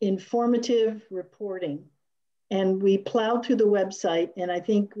informative reporting and we plowed through the website, and I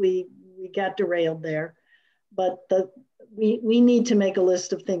think we got derailed there. But we need to make a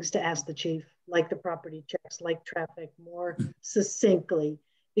list of things to ask the chief, like the property checks, like traffic, more succinctly,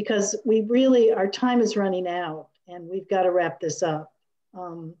 because we really, our time is running out and we've got to wrap this up.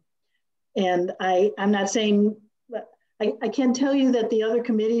 And I'm not saying, I can tell you that the other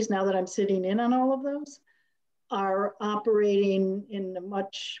committees, now that I'm sitting in on all of those, are operating in a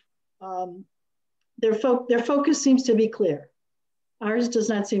much, their focus seems to be clear. Ours does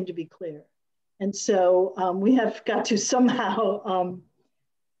not seem to be clear. And so we have got to somehow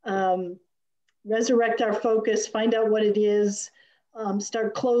resurrect our focus, find out what it is,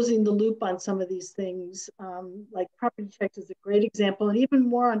 start closing the loop on some of these things. Like property checks is a great example, and even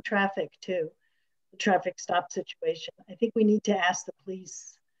more on traffic too, the traffic stop situation. I think we need to ask the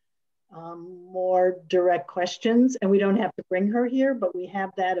police more direct questions, and we don't have to bring her here, but we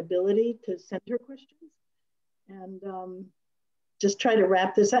have that ability to send her questions and just try to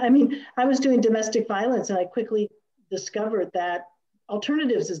wrap this up. I mean, I was doing domestic violence and I quickly discovered that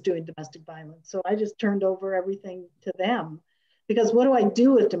Alternatives is doing domestic violence. So I just turned over everything to them, because what do I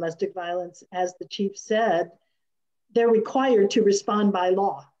do with domestic violence? As the chief said, they're required to respond by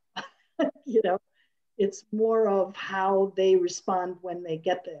law. You know, it's more of how they respond when they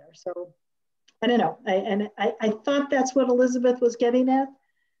get there. So I don't know. I thought that's what Elizabeth was getting at.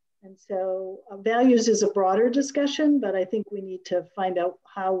 And so values is a broader discussion, but I think we need to find out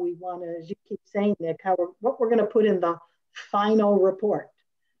how we want to, as you keep saying, Nick, what we're going to put in the final report.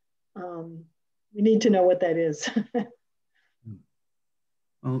 We need to know what that is.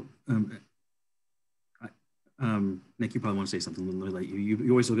 Well, Nick, you probably want to say something a little late.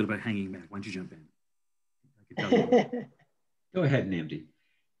 You always so good about hanging back. Why don't you jump in? I can tell you. Go ahead, Namdi.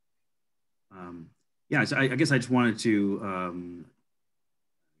 Yeah, so I guess I just wanted to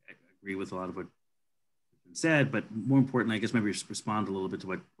agree with a lot of what has been said, but more importantly, I guess maybe respond a little bit to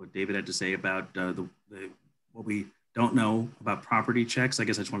what David had to say about what we don't know about property checks. I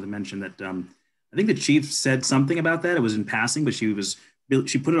guess I just wanted to mention that I think the chief said something about that. It was in passing, but she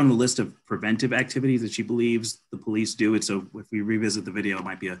put it on the list of preventive activities that she believes the police do. And so if we revisit the video, it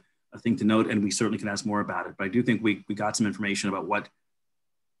might be a thing to note, and we certainly can ask more about it. But I do think we got some information about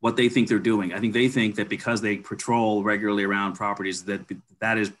what they think they're doing. I think they think that because they patrol regularly around properties,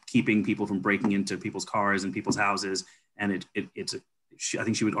 that is keeping people from breaking into people's cars and people's houses. And I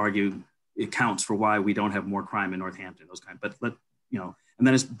think she would argue it counts for why we don't have more crime in Northampton, those kind. But but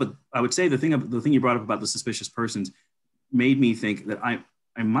I would say the thing you brought up about the suspicious persons made me think that I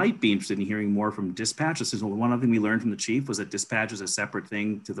might be interested in hearing more from dispatch. This is one other thing we learned from the chief, was that dispatch is a separate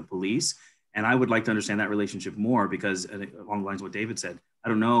thing to the police. And I would like to understand that relationship more, because along the lines of what David said, I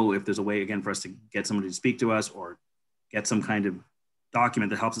don't know if there's a way, again, for us to get somebody to speak to us or get some kind of document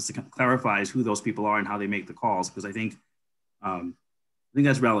that helps us to clarify who those people are and how they make the calls, because I think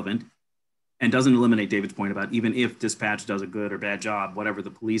that's relevant and doesn't eliminate David's point about even if dispatch does a good or bad job, whatever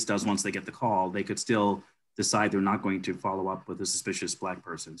the police does once they get the call, they could still decide they're not going to follow up with a suspicious Black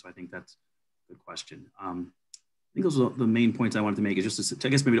person. So I think that's a good question. I think those are the main points I wanted to make, is just to,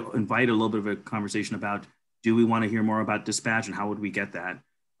 I guess, maybe to invite a little bit of a conversation about, do we want to hear more about dispatch and how would we get that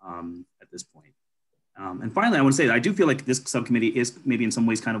at this point? And finally, I want to say that I do feel like this subcommittee is maybe in some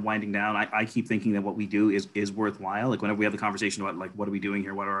ways kind of winding down. I keep thinking that what we do is worthwhile. Like whenever we have the conversation about like, what are we doing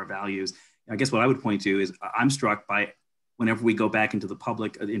here? What are our values? I guess what I would point to is I'm struck by whenever we go back into the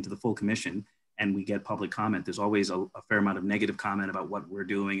public, into the full commission, and we get public comment, there's always a fair amount of negative comment about what we're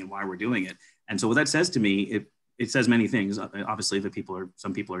doing and why we're doing it. And so what that says to me, it says many things. Obviously,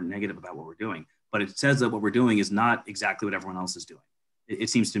 some people are negative about what we're doing, but it says that what we're doing is not exactly what everyone else is doing.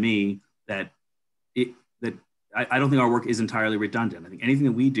 It seems to me that I don't think our work is entirely redundant. I think anything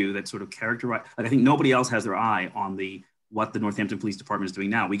that we do that sort of characterize, like I think nobody else has their eye on what the Northampton Police Department is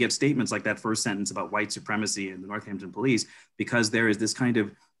doing now. We get statements like that first sentence about white supremacy in the Northampton Police because there is this kind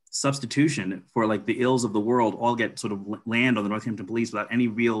of substitution for like the ills of the world all get sort of land on the Northampton Police without any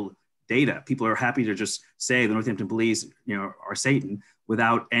real data. People are happy to just say the Northampton Police, are Satan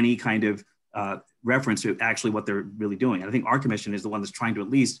without any kind of reference to actually what they're really doing. And I think our commission is the one that's trying to at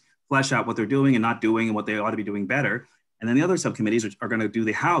least flesh out what they're doing and not doing and what they ought to be doing better. And then the other subcommittees are going to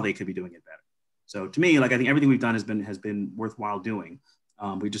do how they could be doing it better. So to me, like I think everything we've done has been worthwhile doing.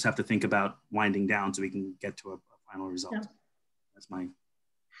 We just have to think about winding down so we can get to a final result. Yeah. That's my.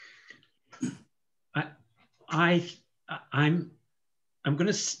 I'm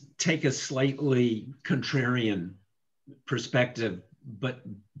going to take a slightly contrarian perspective, but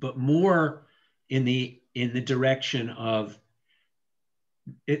more in the direction of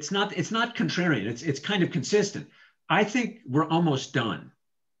it's not contrarian. It's kind of consistent. I think we're almost done,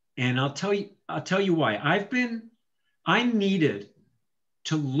 and I'll tell I'll tell you why. I needed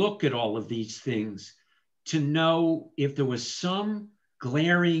to look at all of these things to know if there was some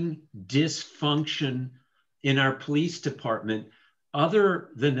glaring dysfunction in our police department other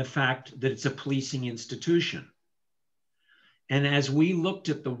than the fact that it's a policing institution. And as we looked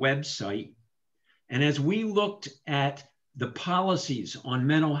at the website, and as we looked at the policies on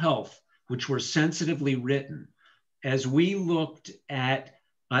mental health, which were sensitively written, as we looked at,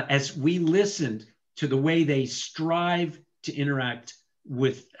 as we listened to the way they strive to interact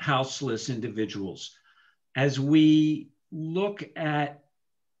with houseless individuals, as we look at,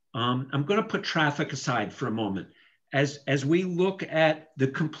 I'm going to put traffic aside for a moment, as we look at the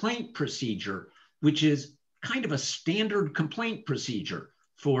complaint procedure, which is kind of a standard complaint procedure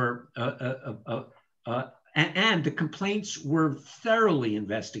for, and the complaints were thoroughly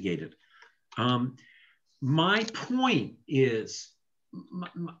investigated. My point is,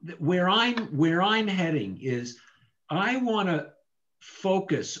 where I'm heading is, I want to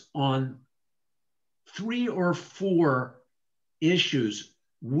focus on 3 or 4 issues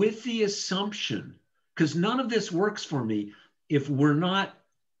with the assumption, because none of this works for me if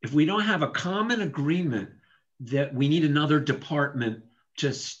we don't have a common agreement that we need another department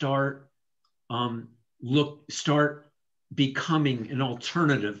to start becoming an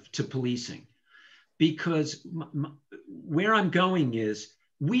alternative to policing. Because where I'm going is,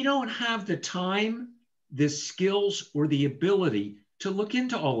 we don't have the time, the skills, or the ability to look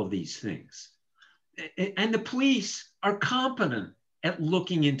into all of these things. And the police are competent at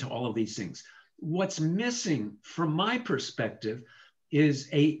looking into all of these things. What's missing from my perspective is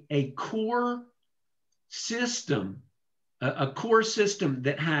a core system, a core system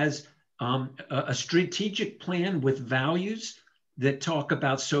that has a strategic plan with values that talk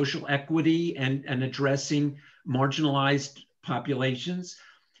about social equity and addressing marginalized populations,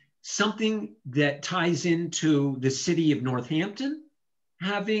 something that ties into the city of Northampton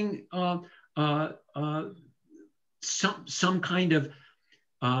having some kind of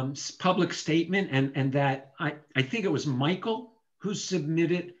public statement, and that I think it was Michael who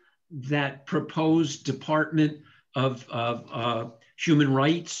submitted that proposed Department of Human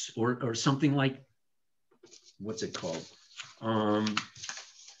Rights or something like, what's it called? I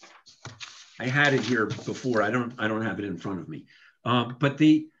had it here before. I don't have it in front of me. But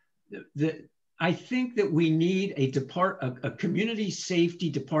I think that we need a community safety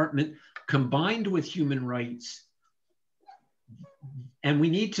department combined with human rights. And we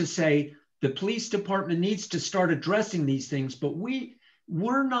need to say the police department needs to start addressing these things, but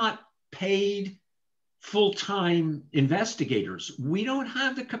we're not paid full-time investigators. We don't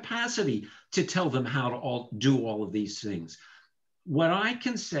have the capacity to tell them how to do all of these things. What I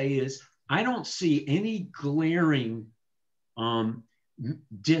can say is, I don't see any glaring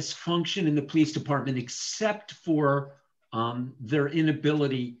dysfunction in the police department except for their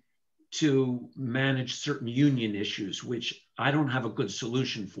inability to manage certain union issues, which I don't have a good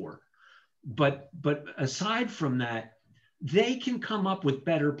solution for. But aside from that, they can come up with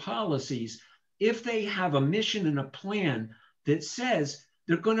better policies if they have a mission and a plan that says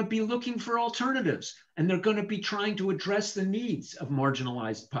they're going to be looking for alternatives and they're going to be trying to address the needs of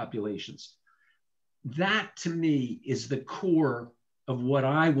marginalized populations. That to me is the core of what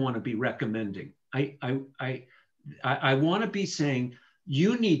I want to be recommending. I want to be saying,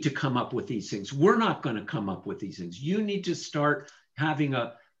 you need to come up with these things. We're not going to come up with these things. You need to start having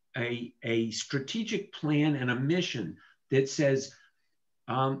a strategic plan and a mission that says,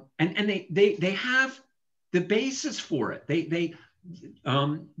 and they have the basis for it.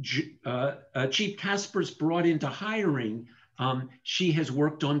 Chief Casper's brought into hiring. She has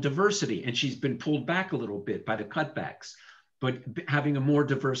worked on diversity, and she's been pulled back a little bit by the cutbacks, but having a more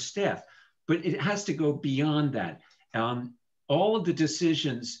diverse staff. But it has to go beyond that. All of the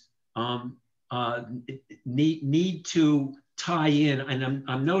decisions need to tie in, and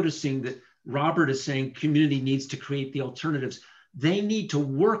I'm noticing that Robert is saying community needs to create the alternatives. They need to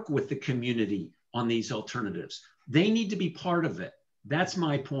work with the community on these alternatives. They need to be part of it. That's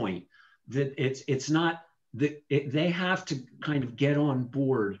my point. That it's not that they have to kind of get on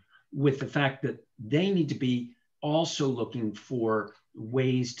board with the fact that they need to be also looking for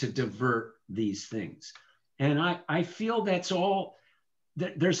ways to divert these things. And I feel that's all.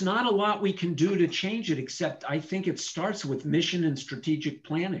 There's not a lot we can do to change it, except I think it starts with mission and strategic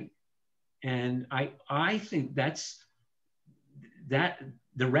planning. And I think that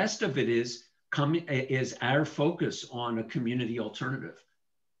the rest of it is our focus on a community alternative.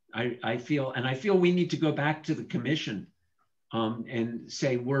 I feel we need to go back to the commission and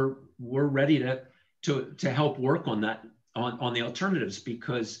say we're ready to help work on that, on the alternatives,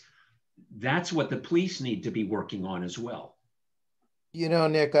 because that's what the police need to be working on as well. You know,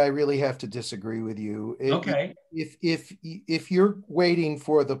 Nick, I really have to disagree with you. Okay. If you're waiting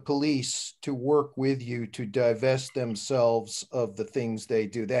for the police to work with you to divest themselves of the things they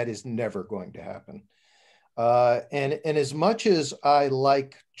do, that is never going to happen. And as much as I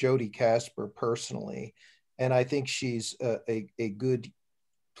like Jody Casper personally, and I think she's a good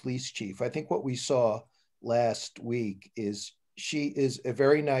police chief, I think what we saw last week is she is a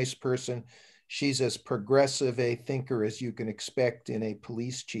very nice person. She's as progressive a thinker as you can expect in a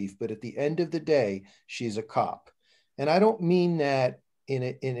police chief, but at the end of the day, she's a cop. And I don't mean that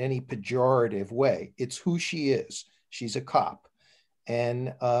in any pejorative way. It's who she is. She's a cop.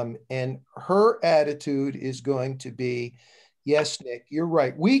 And her attitude is going to be, yes, Nick, you're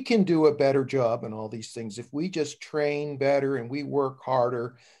right. We can do a better job in all these things. If we just train better and we work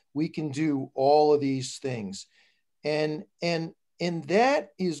harder, we can do all of these things. And that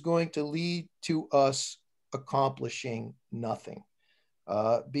is going to lead to us accomplishing nothing,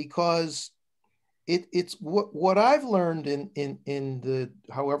 because it's what I've learned in the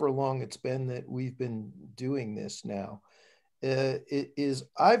however long it's been that we've been doing this now. Is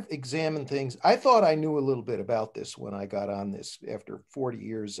I've examined things. I thought I knew a little bit about this when I got on this after 40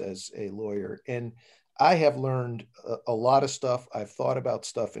 years as a lawyer, and I have learned a lot of stuff. I've thought about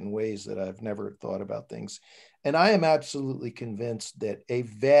stuff in ways that I've never thought about things. And I am absolutely convinced that a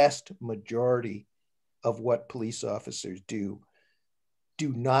vast majority of what police officers do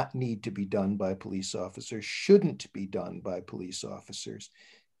not need to be done by police officers, shouldn't be done by police officers,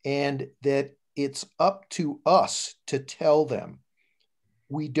 and that it's up to us to tell them,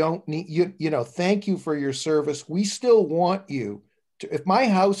 we don't need you, thank you for your service. We still want you to, if my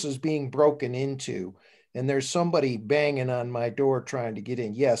house is being broken into and there's somebody banging on my door trying to get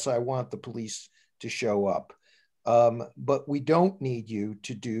in, yes, I want the police to show up. But we don't need you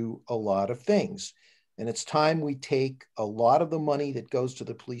to do a lot of things. And it's time we take a lot of the money that goes to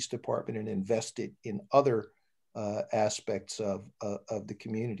the police department and invest it in other aspects of the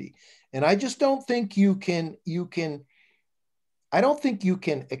community. And I just don't think you can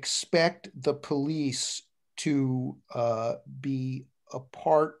expect the police to be a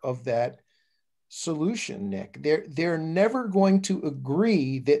part of that solution, Nick. They're never going to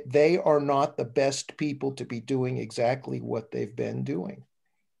agree that they are not the best people to be doing exactly what they've been doing.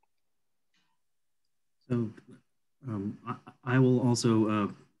 So I will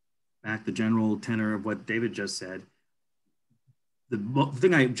also back the general tenor of what David just said. The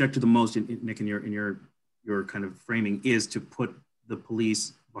thing I object to the most, Nick, in your kind of framing, is to put the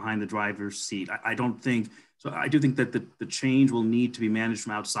police behind the driver's seat. I don't think so. I do think that the change will need to be managed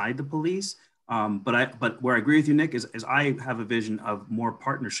from outside the police. But where I agree with you, Nick, is I have a vision of more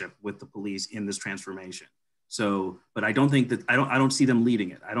partnership with the police in this transformation. So, but I don't think that I don't see them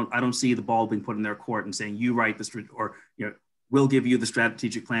leading it. I don't see the ball being put in their court and saying, you write this, or we'll give you the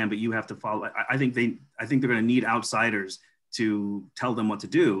strategic plan, but you have to follow. I think they're going to need outsiders to tell them what to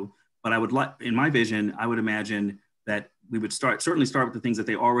do. But I would in my vision, I would imagine that we would certainly start with the things that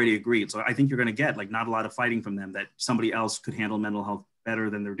they already agreed. So I think you're going to get not a lot of fighting from them, that somebody else could handle mental health better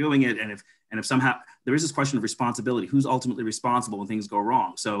than they're doing it. And if somehow there is this question of responsibility, who's ultimately responsible when things go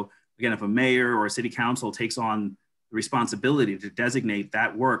wrong? So again, if a mayor or a city council takes on the responsibility to designate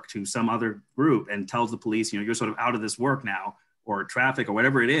that work to some other group and tells the police, you're sort of out of this work now, or traffic or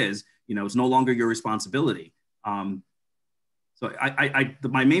whatever it is, it's no longer your responsibility. So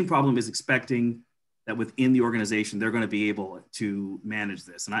my main problem is expecting that within the organization, they're going to be able to manage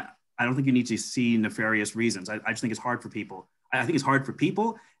this. And I don't think you need to see nefarious reasons. I just think it's hard for people. I think it's hard for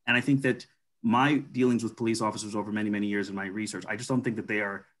people. And I think that my dealings with police officers over many, many years in my research, I just don't think that they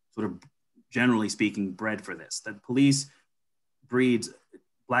are sort of, generally speaking, bred for this. That police breeds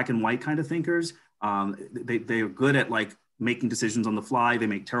black and white kind of thinkers. They are good at making decisions on the fly. They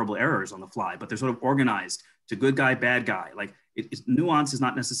make terrible errors on the fly, but they're sort of organized to good guy, bad guy. Nuance is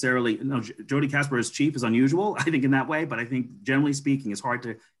not necessarily, Jody Casper as chief is unusual, I think, in that way, but I think generally speaking, it's hard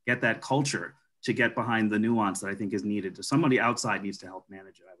to get that culture to get behind the nuance that I think is needed. So somebody outside needs to help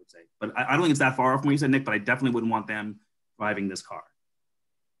manage it, I would say. But I don't think it's that far off from what you said, Nick, but I definitely wouldn't want them driving this car.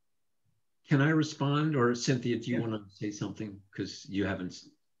 Can I respond, or Cynthia, do you want to say something? Because you haven't.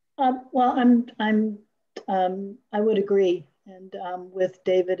 Well, I would agree, and with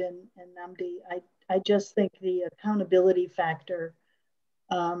David and Namdi, I just think the accountability factor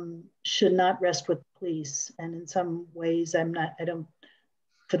should not rest with police, and in some ways,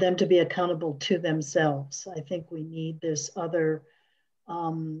 for them to be accountable to themselves. I think we need this other.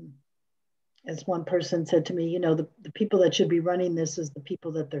 As one person said to me, the people that should be running this is the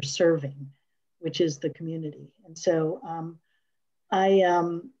people that they're serving, which is the community. And so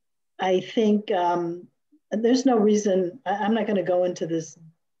I I think there's no reason, I'm not going to go into this,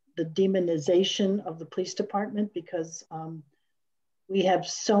 the demonization of the police department, because we have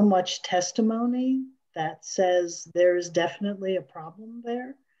so much testimony that says there is definitely a problem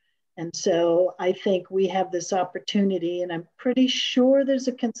there. And so I think we have this opportunity, and I'm pretty sure there's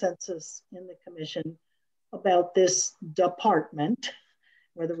a consensus in the commission about this department,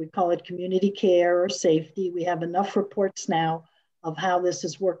 whether we call it community care or safety. We have enough reports now of how this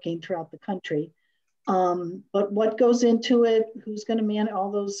is working throughout the country. But what goes into it, who's going to manage all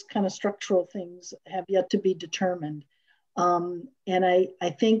those kind of structural things have yet to be determined. And I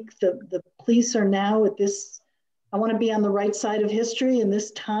think the police are now at this, I want to be on the right side of history. In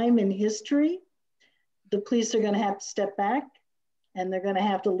this time in history, the police are going to have to step back, and they're going to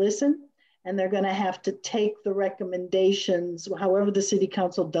have to listen, and they're going to have to take the recommendations, however the city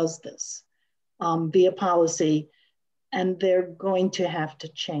council does this, via policy, and they're going to have to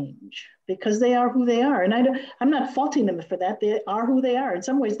change because they are who they are. And I'm not faulting them for that. They are who they are. In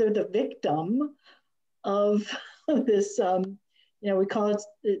some ways, they're the victim of this, we call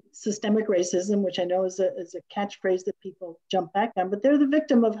it systemic racism, which I know is a catchphrase that people jump back on, but they're the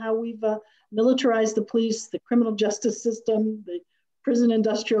victim of how we've militarized the police, the criminal justice system, the prison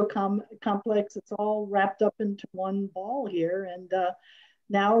industrial complex. It's all wrapped up into one ball here. And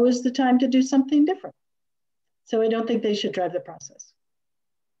now is the time to do something different. So I don't think they should drive the process.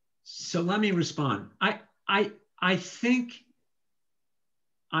 So let me respond. I think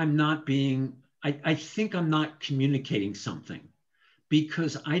I'm not being, I think I'm not communicating something,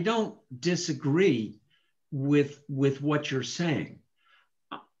 because I don't disagree with what you're saying.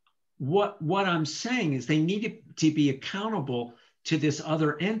 What I'm saying is they need to be accountable to this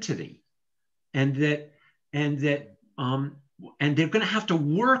other entity, and they're going to have to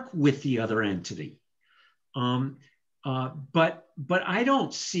work with the other entity. But I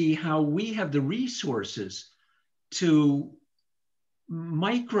don't see how we have the resources to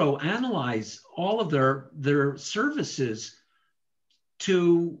microanalyze all of their services.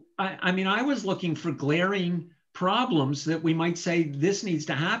 I mean, I was looking for glaring problems that we might say this needs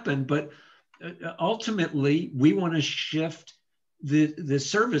to happen, but ultimately we want to shift the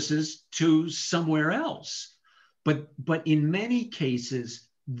services to somewhere else. But in many cases,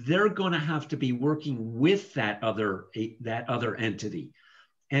 they're going to have to be working with that other entity.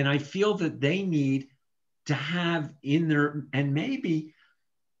 And I feel that they need to have in their, and maybe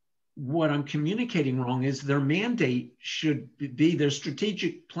what I'm communicating wrong is their mandate should be, their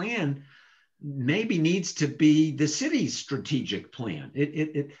strategic plan maybe needs to be the city's strategic plan.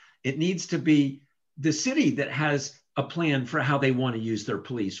 It needs to be the city that has a plan for how they want to use their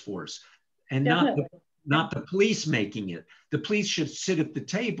police force, and not the police making it. The police should sit at the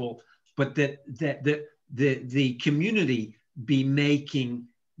table, but that the community be making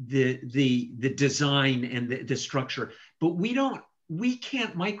the design and the structure. But we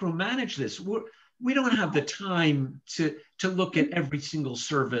can't micromanage this. We don't have the time to look at every single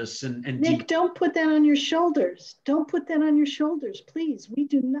service and Nick, don't put that on your shoulders. Don't put that on your shoulders, please. We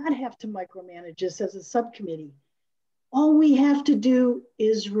do not have to micromanage this as a subcommittee. All we have to do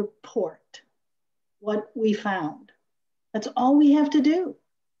is report what we found. That's all we have to do.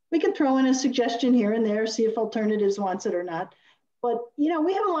 We can throw in a suggestion here and there, see if alternatives wants it or not. But we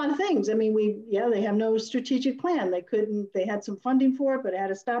have a lot of things. I mean, they have no strategic plan. They had some funding for it, but it had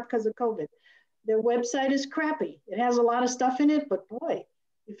to stop because of COVID. Their website is crappy. It has a lot of stuff in it, but boy,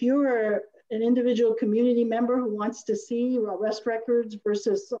 if you're an individual community member who wants to see arrest records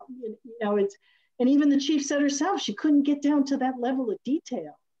versus, and even the chief said herself, she couldn't get down to that level of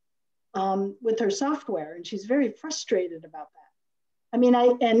detail with her software. And she's very frustrated about that. I mean,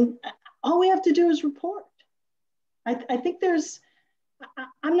 and all we have to do is report. I think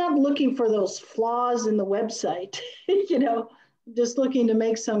I'm not looking for those flaws in the website, just looking to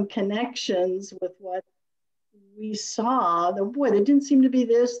make some connections with what we saw. Boy, there didn't seem to be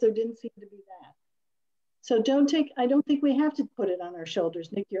this, there didn't seem to be that. So I don't think we have to put it on our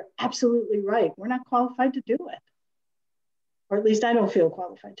shoulders. Nick, you're absolutely right. We're not qualified to do it. Or at least I don't feel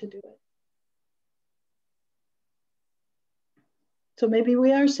qualified to do it. So maybe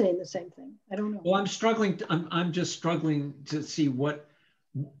we are saying the same thing. I don't know. Well, I'm just struggling to see what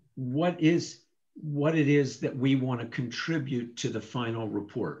it is that we want to contribute to the final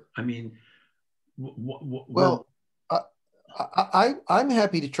report. I mean, well, I'm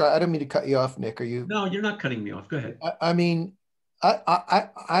happy to try. I don't mean to cut you off, Nick. Are you? No, you're not cutting me off. Go ahead. I mean,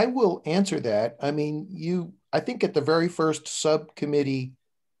 I will answer that. I mean, I think at the very first subcommittee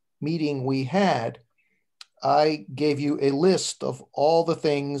meeting we had, I gave you a list of all the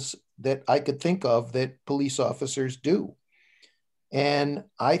things that I could think of that police officers do. And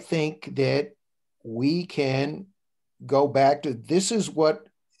I think that we can go back to, this is what,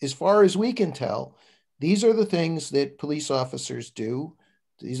 as far as we can tell, these are the things that police officers do.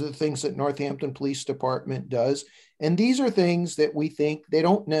 These are the things that Northampton Police Department does. And these are things that we think they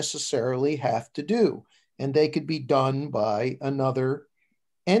don't necessarily have to do. And they could be done by another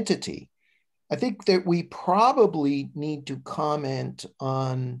entity. I think that we probably need to comment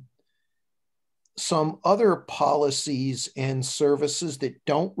on some other policies and services that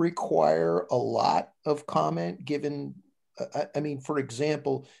don't require a lot of comment, given, I mean, for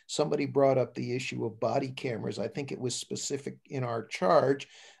example, somebody brought up the issue of body cameras. I think it was specific in our charge.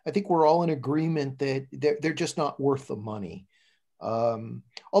 I think we're all in agreement that they're just not worth the money.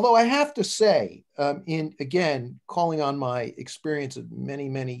 Although I have to say, in again, calling on my experience of many,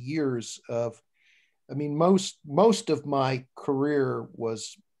 many years of, I mean, most of my career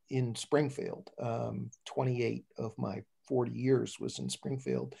was in Springfield. 28 of my 40 years was in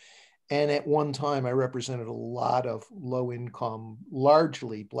Springfield. And at one time, I represented a lot of low-income,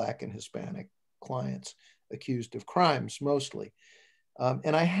 largely Black and Hispanic clients accused of crimes, mostly.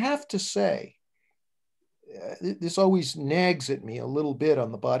 And I have to say, this always nags at me a little bit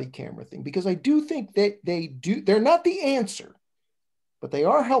on the body camera thing, because I do think that they're not the answer, but they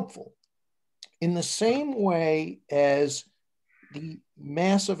are helpful in the same way as the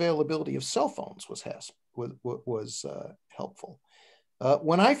mass availability of cell phones was helpful.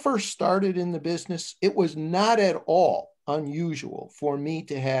 When I first started in the business, it was not at all unusual for me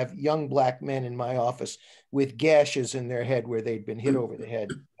to have young Black men in my office with gashes in their head where they'd been hit over the head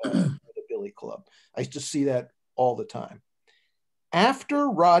with a billy club. I used to see that all the time. After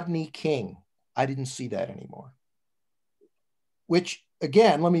Rodney King, I didn't see that anymore. Which,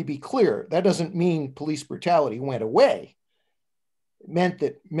 again, let me be clear, that doesn't mean police brutality went away. It meant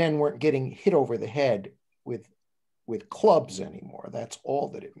that men weren't getting hit over the head with clubs anymore. That's all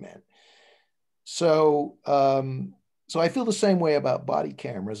that it meant. So, so I feel the same way about body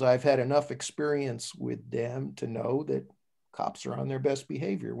cameras. I've had enough experience with them to know that cops are on their best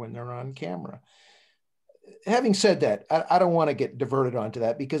behavior when they're on camera. Having said that, I don't want to get diverted onto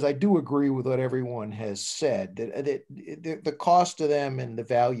that, because I do agree with what everyone has said, that the cost of them and the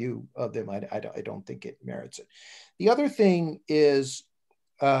value of them, I don't think it merits it. The other thing is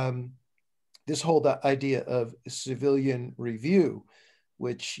this whole idea of civilian review,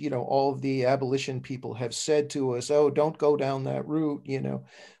 which, you know, all of the abolition people have said to us, oh, don't go down that route, you know.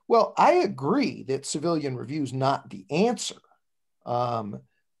 Well, I agree that civilian review is not the answer.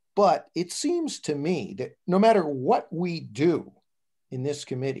 But it seems to me that no matter what we do in this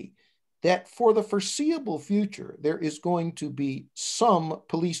committee, that for the foreseeable future, there is going to be some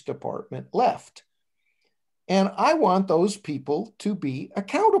police department left. And I want those people to be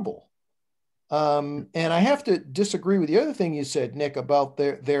accountable. And I have to disagree with the other thing you said, Nick, about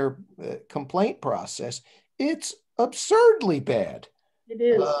their complaint process. It's absurdly bad. It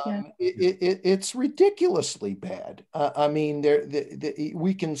is. Yeah. It's ridiculously bad. I mean,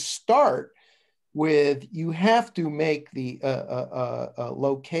 we can start with, you have to make the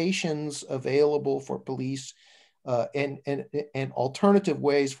locations available for police and alternative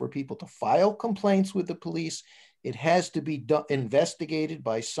ways for people to file complaints with the police. It has to be investigated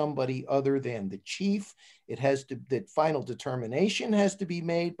by somebody other than the chief. It has to, the final determination has to be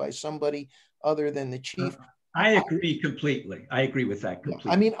made by somebody other than the chief. I agree completely. I agree with that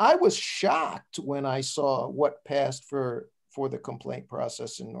completely. I mean, I was shocked when I saw what passed for the complaint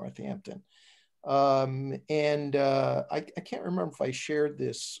process in Northampton. I can't remember if I shared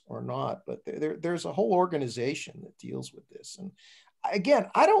this or not, but there's a whole organization that deals with this. And again,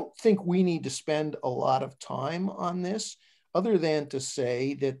 I don't think we need to spend a lot of time on this, other than to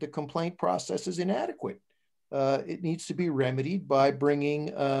say that the complaint process is inadequate. It needs to be remedied by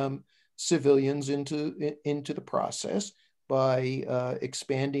bringing civilians into the process, by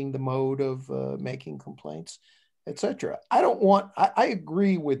expanding the mode of making complaints, etc. I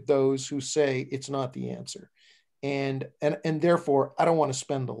agree with those who say it's not the answer. And therefore, I don't want to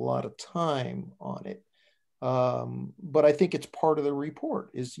spend a lot of time on it. But I think it's part of the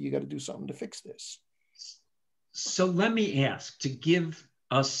report, is you got to do something to fix this. So let me ask, to give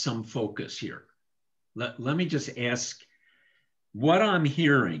us some focus here, let me just ask, what I'm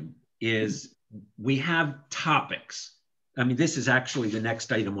hearing is we have topics. I mean, this is actually the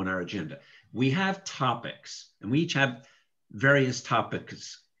next item on our agenda. We have topics, and we each have various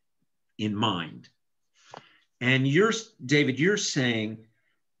topics in mind. And David, you're saying,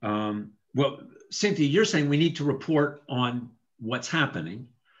 well, Cynthia, you're saying we need to report on what's happening.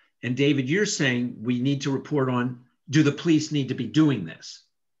 And David, you're saying we need to report on, do the police need to be doing this?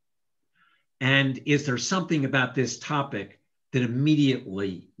 And is there something about this topic that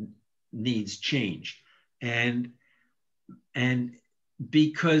immediately needs change. And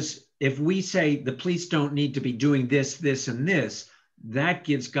because if we say the police don't need to be doing this, this, and this, that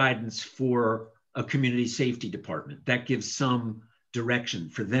gives guidance for a community safety department. That gives some direction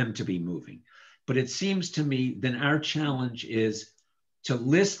for them to be moving. But it seems to me then our challenge is to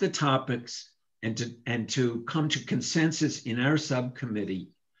list the topics and to come to consensus in our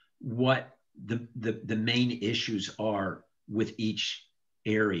subcommittee what the main issues are with each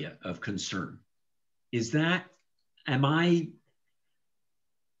area of concern. Is that a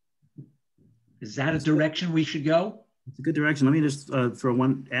direction we should go? It's a good direction. Let me just throw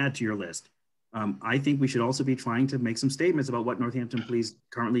one add to your list. I think we should also be trying to make some statements about what Northampton Police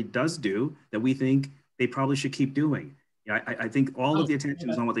currently does do that we think they probably should keep doing. I think all of the attention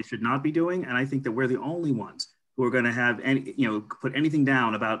is on what they should not be doing, and I think that we're the only ones who are going to have any, put anything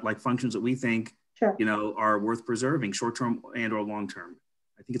down about like functions that we think, sure, are worth preserving, short-term and or long-term.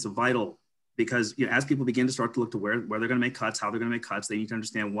 I think it's a vital, because as people begin to start to look to where they're going to make cuts, how they're going to make cuts, they need to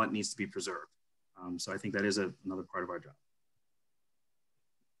understand what needs to be preserved. So I think that is another part of our job.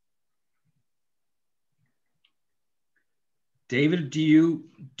 David, do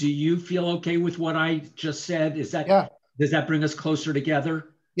you feel okay with what I just said? Is that, yeah, does that bring us closer together?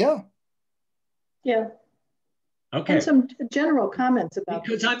 Yeah. Yeah. Okay. And some general comments about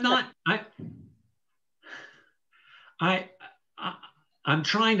because I'm not I'm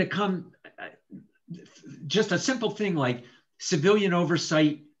trying to come just a simple thing like civilian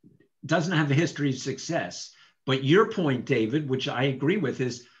oversight doesn't have a history of success. But your point, David, which I agree with,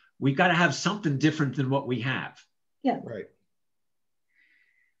 is we've got to have something different than what we have. Yeah. Right.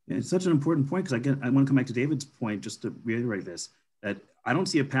 It's such an important point, because I want to come back to David's point just to reiterate this, that I don't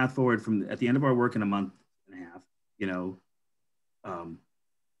see a path forward from at the end of our work in a month and a half,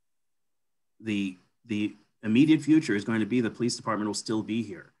 the immediate future is going to be the police department will still be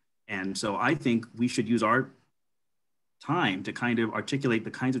here. And so I think we should use our time to kind of articulate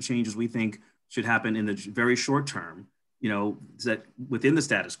the kinds of changes we think should happen in the very short term, that within the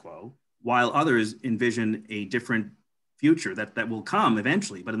status quo, while others envision a different future that will come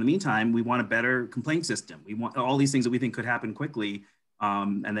eventually. But in the meantime, we want a better complaint system. We want all these things that we think could happen quickly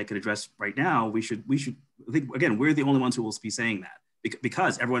and they could address right now. We should I think, again, we're the only ones who will be saying that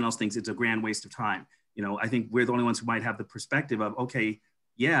because everyone else thinks it's a grand waste of time. I think we're the only ones who might have the perspective of, okay,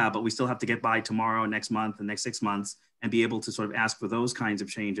 yeah, but we still have to get by tomorrow, next month, and next 6 months, and be able to sort of ask for those kinds of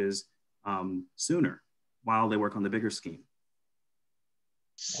changes sooner while they work on the bigger scheme.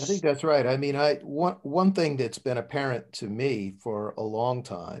 I think that's right. I mean, one thing that's been apparent to me for a long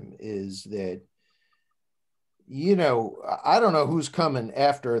time is that, I don't know who's coming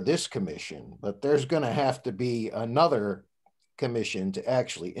after this commission, but there's going to have to be another commission to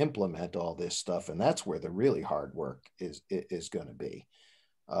actually implement all this stuff. And that's where the really hard work is going to be.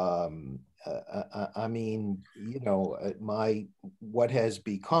 I mean, what has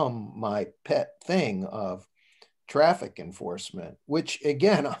become my pet thing of traffic enforcement, which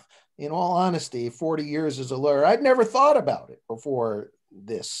again, in all honesty, 40 years as a lawyer, I'd never thought about it before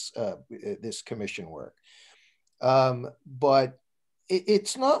this commission work. But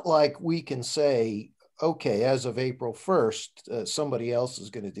it's not like we can say, okay, as of April 1st, somebody else is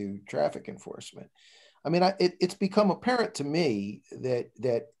going to do traffic enforcement. I mean, it's become apparent to me that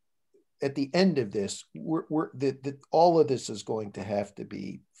at the end of this, that all of this is going to have to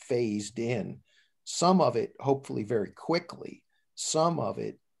be phased in. Some of it, hopefully, very quickly. Some of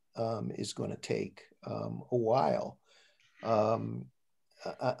it is going to take a while.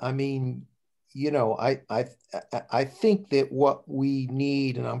 I mean, I think that what we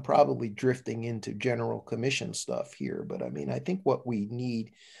need, and I'm probably drifting into general commission stuff here, but I mean, I think what we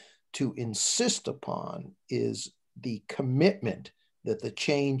need to insist upon is the commitment that the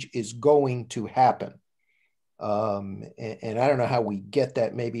change is going to happen. And I don't know how we get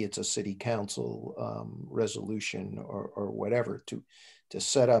that. Maybe it's a city council resolution or whatever to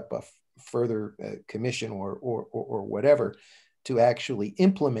set up a further commission or whatever to actually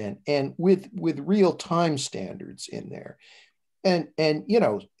implement, and with real time standards in there. And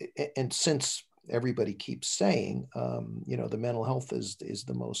since everybody keeps saying, the mental health is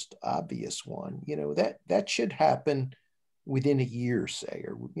the most obvious one, that should happen within a year, say,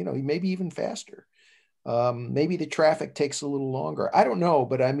 or, maybe even faster. Maybe the traffic takes a little longer. I don't know,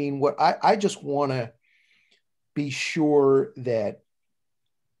 but I mean, what I just want to be sure that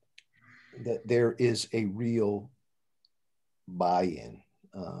there is a real buy-in,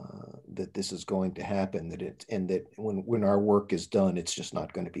 that this is going to happen, that when our work is done, it's just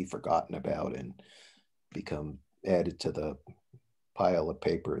not going to be forgotten about and become added to the pile of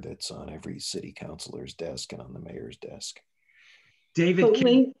paper that's on every city councilor's desk and on the mayor's desk.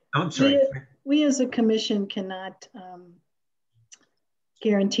 David, I'm sorry. We as a commission cannot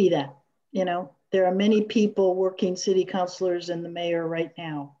guarantee that. You know, there are many people working, city councilors and the mayor right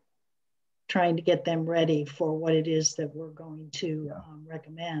now, trying to get them ready for what it is that we're going to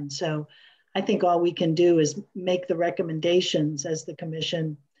recommend. So I think all we can do is make the recommendations as the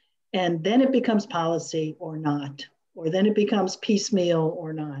commission, and then it becomes policy or not, or then it becomes piecemeal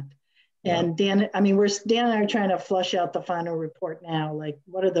or not. Yeah. And Dan, I mean, Dan and I are trying to flush out the final report now. Like,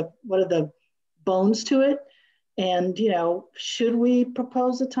 what are the bones to it? And, you know, should we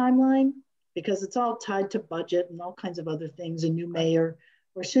propose a timeline? Because it's all tied to budget and all kinds of other things, a new mayor,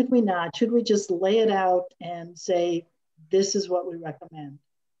 or should we not? Should we just lay it out and say, this is what we recommend?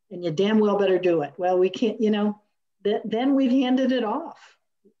 And you damn well better do it. Well, we can't, you know, then we've handed it off.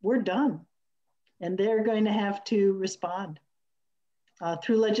 We're done. And they're going to have to respond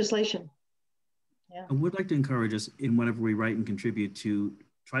through legislation. Yeah. I would like to encourage us in whatever we write and contribute to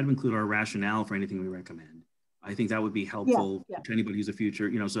try to include our rationale for anything we recommend. I think that would be helpful to anybody who's a future,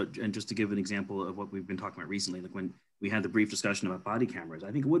 you know, so, and just to give an example of what we've been talking about recently, like when we had the brief discussion about body cameras,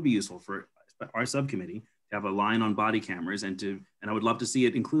 I think it would be useful for our subcommittee to have a line on body cameras and I would love to see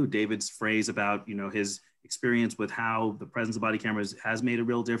it include David's phrase about, you know, his experience with how the presence of body cameras has made a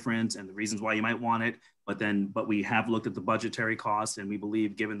real difference and the reasons why you might want it, but we have looked at the budgetary costs and we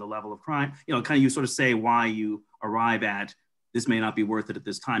believe given the level of crime, you know, kind of you sort of say why you arrive at this may not be worth it at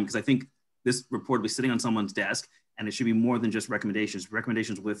this time, because I think this report will be sitting on someone's desk and it should be more than just recommendations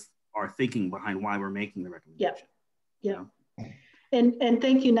with our thinking behind why we're making the recommendation. Yeah. And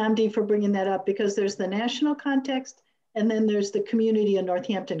thank you, Namdi, for bringing that up, because there's the national context and then there's the community in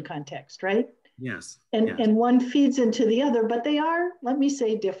Northampton context, right? Yes. And one feeds into the other, but they are, let me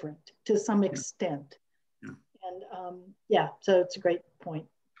say, different to some extent. Yeah. And so it's a great point.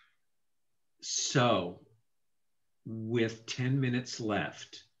 So with 10 minutes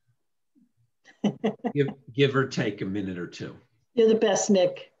left, give or take a minute or two. You're the best,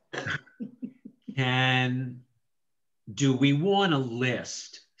 Nick. Do we want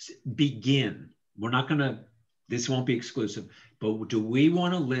to begin? We're not going to, this won't be exclusive, but do we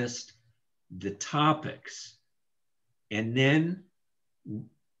want to list the topics and then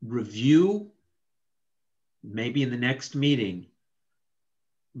review, maybe in the next meeting,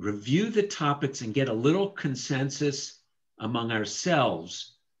 review the topics and get a little consensus among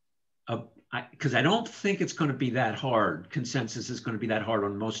ourselves? Because I don't think it's going to be that hard. Consensus is going to be that hard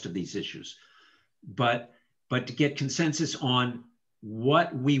on most of these issues. But to get consensus on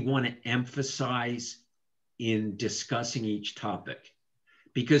what we want to emphasize in discussing each topic.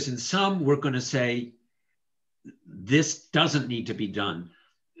 Because in some, we're going to say, this doesn't need to be done.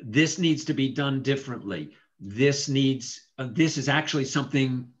 This needs to be done differently. This is actually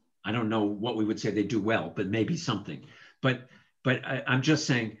something, I don't know what we would say they do well, but maybe something. But I'm just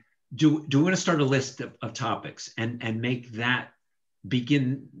saying, do we want to start a list of topics and make that,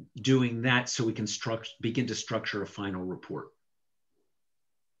 begin doing that so we can begin to structure a final report?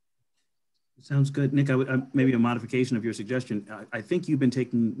 Sounds good. Nick, I would maybe a modification of your suggestion. I think you've been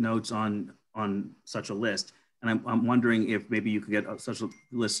taking notes on such a list, and I'm wondering if maybe you could get such a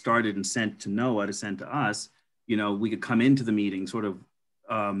list started and sent to Noah to send to us. You know, we could come into the meeting sort of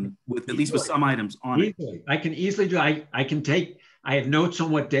with at least with some items on it. I can easily do. I have notes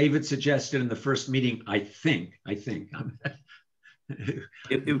on what David suggested in the first meeting. I think.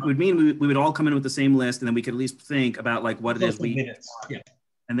 It would mean we would all come in with the same list, and then we could at least think about like what it is we.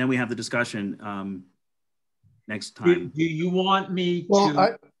 And then we have the discussion next time. Do you want me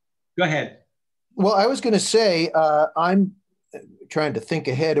to? Go ahead. Well, I was going to say, I'm trying to think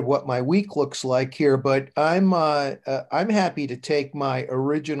ahead of what my week looks like here, but I'm happy to take my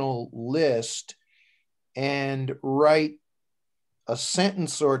original list and write a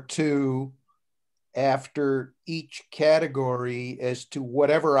sentence or two after each category as to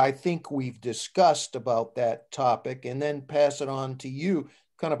whatever I think we've discussed about that topic, and then pass it on to you,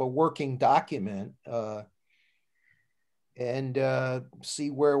 kind of a working document, and see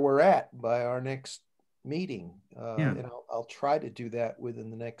where we're at by our next meeting. And I'll try to do that within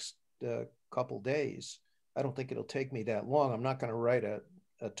the next couple days. I don't think it'll take me that long. I'm not going to write a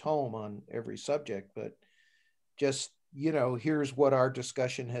tome on every subject, but just, you know, here's what our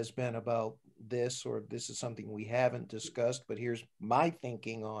discussion has been about this, or this is something we haven't discussed, but here's my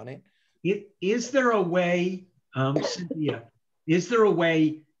thinking on it. Is there a way, Cynthia, is there a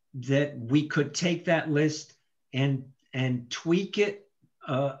way that we could take that list and tweak it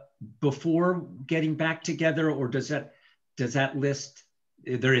before getting back together, or does that list,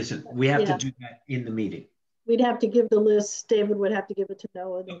 there isn't, we have to do that in the meeting? we'd have to give the list. David would have to give it to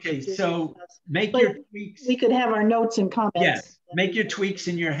Noah. Okay, so make but your tweaks. We could have our notes and comments. Yes, make your tweaks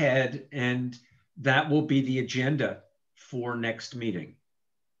in your head, and that will be the agenda for next meeting.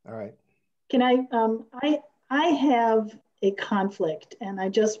 All right. Can I have a conflict, and I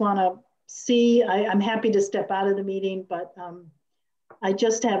just want to see, I'm happy to step out of the meeting, but I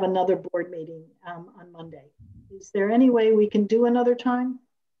just have another board meeting on Monday. Is there any way we can do another time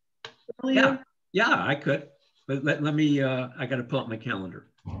earlier? Yeah, I could, but let me, I got to pull up my calendar.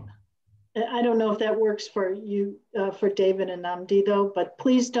 I don't know if that works for you, for David and Namdi though, but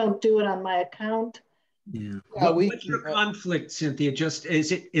please don't do it on my account. Yeah. What's your conflict, Cynthia? Just,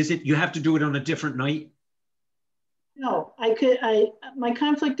 is it, you have to do it on a different night? No, my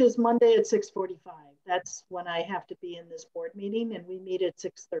conflict is Monday at 6:45. That's when I have to be in this board meeting, and we meet at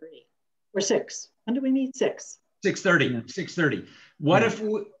 6:30 or 6. When do we meet? 6. 6:30. 6:30. What if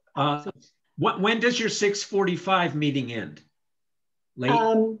when does your 6:45 meeting end? Late?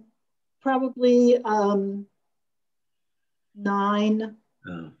 Probably 9.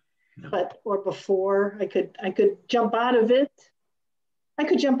 No. Or before. I could jump out of it.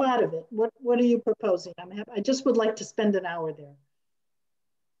 What are you proposing? I just would like to spend an hour there.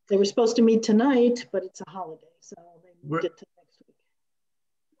 They were supposed to meet tonight, but it's a holiday, so they moved it to next week.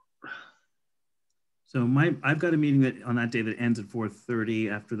 So I've got a meeting on that day that ends at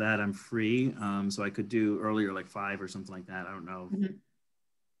 4:30. After that, I'm free, so I could do earlier, like 5 or something like that. I don't know.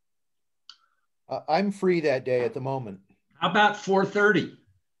 I'm free that day at the moment. How about 4:30?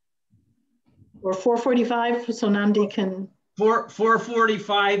 Or 4:45, so Nandi can.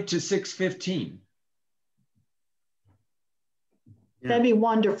 4:45 to 6:15. Yeah. That'd be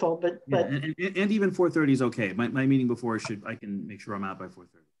wonderful, but and even 4:30 is okay. My meeting before I can make sure I'm out by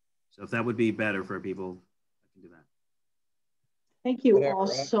 4:30. So if that would be better for people, I can do that. Thank you all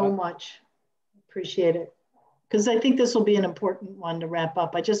so much. Appreciate it. Because I think this will be an important one to wrap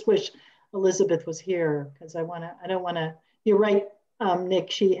up. I just wish Elizabeth was here because I don't want to, you're right,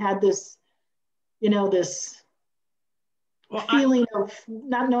 Nick, she had this, this feeling of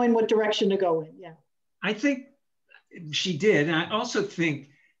not knowing what direction to go in. Yeah. I think she did. And I also think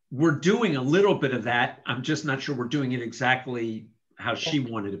we're doing a little bit of that. I'm just not sure we're doing it exactly how she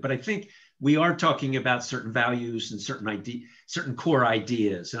wanted it. But I think we are talking about certain values and certain core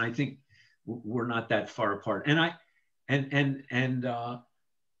ideas. And I think we're not that far apart. And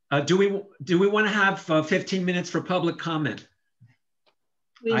do we want to have 15 minutes for public comment?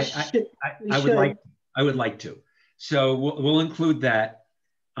 I would like to. So we'll include that.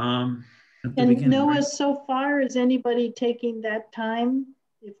 And Noah, so far, is anybody taking that time?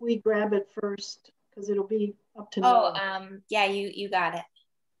 If we grab it first, because it'll be up to Noah. Yeah, you got it.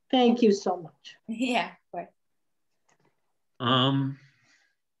 Thank you so much. Yeah, of course. All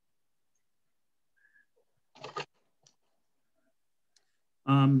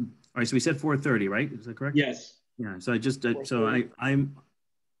right, so we said 4:30, right? Is that correct? Yes. Yeah. So I'm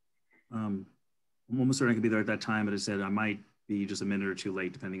almost certain I could be there at that time, but I said I might be just a minute or two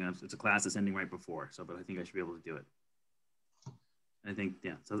late, depending on if it's a class that's ending right before. So, but I think I should be able to do it. I think,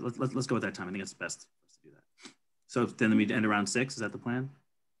 yeah. So let's go with that time. I think it's best for us to do that. So then we end around 6. Is that the plan?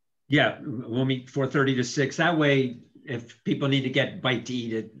 Yeah, we'll meet 4:30 to 6. That way, if people need to get a bite to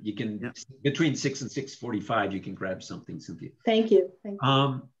eat it, you can between 6 and 6:45, you can grab something, Cynthia. Thank you. Thank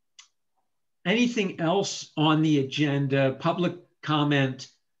you. Anything else on the agenda? Public comment,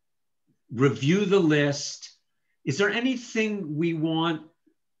 review the list. Is there anything we want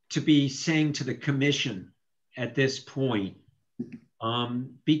to be saying to the commission at this point?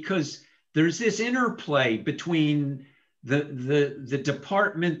 Because there's this interplay between the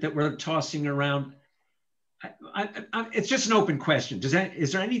department that we're tossing around. It's just an open question.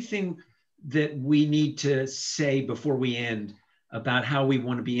 Is there anything that we need to say before we end about how we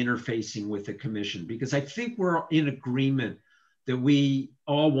want to be interfacing with the commission? Because I think we're in agreement that we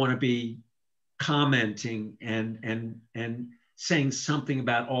all want to be commenting and saying something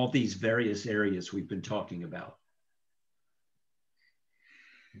about all these various areas we've been talking about.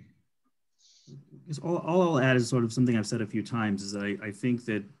 All I'll add is sort of something I've said a few times, is that I think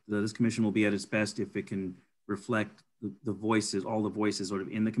that this commission will be at its best if it can reflect the voices, all the voices sort of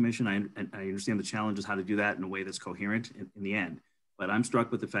in the commission. I understand the challenge is how to do that in a way that's coherent in the end. But I'm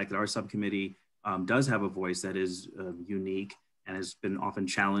struck with the fact that our subcommittee does have a voice that is unique and has been often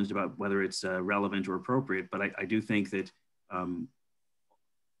challenged about whether it's relevant or appropriate. But I do think that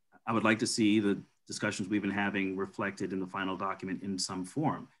I would like to see the discussions we've been having reflected in the final document in some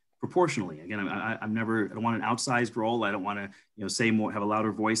form, proportionally. Again, I don't want an outsized role. I don't want to, say more, have a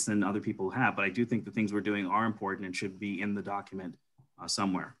louder voice than other people have. But I do think the things we're doing are important and should be in the document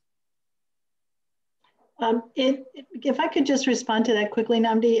somewhere. If I could just respond to that quickly,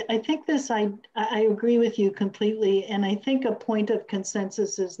 Nnamdi, I think I agree with you completely. And I think a point of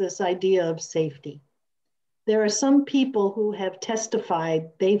consensus is this idea of safety. There are some people who have testified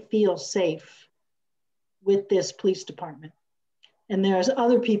they feel safe with this police department. And there's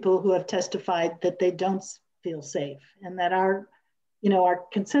other people who have testified that they don't feel safe, and that our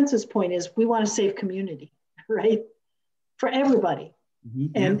consensus point is we want a safe community, right? For everybody.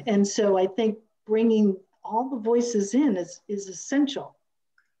 Mm-hmm. And so I think bringing all the voices in is essential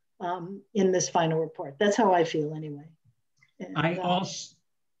in this final report. That's how I feel anyway. And,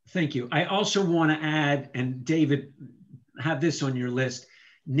 thank you. I also want to add, and David, have this on your list,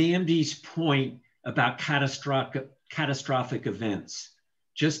 Nnamdi's point about catastrophic events,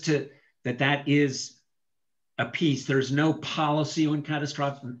 just that is a piece. There's no policy on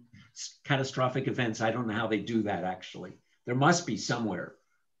catastrophic events. I don't know how they do that actually. There must be somewhere,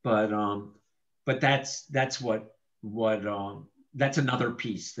 but that's another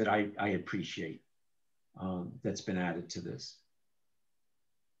piece that I appreciate that's been added to this.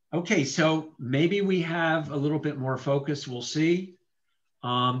 Okay, so maybe we have a little bit more focus. We'll see.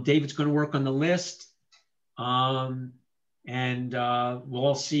 David's going to work on the list. And we'll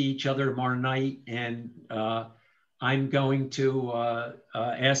all see each other tomorrow night. And I'm going to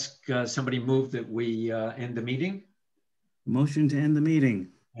ask somebody move that we end the meeting. Motion to end the meeting.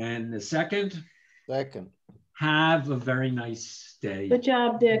 And the second? Second. Have a very nice day. Good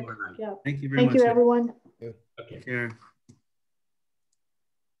job, Dick. Thank you very much. Thank you, everyone. Okay. Take care.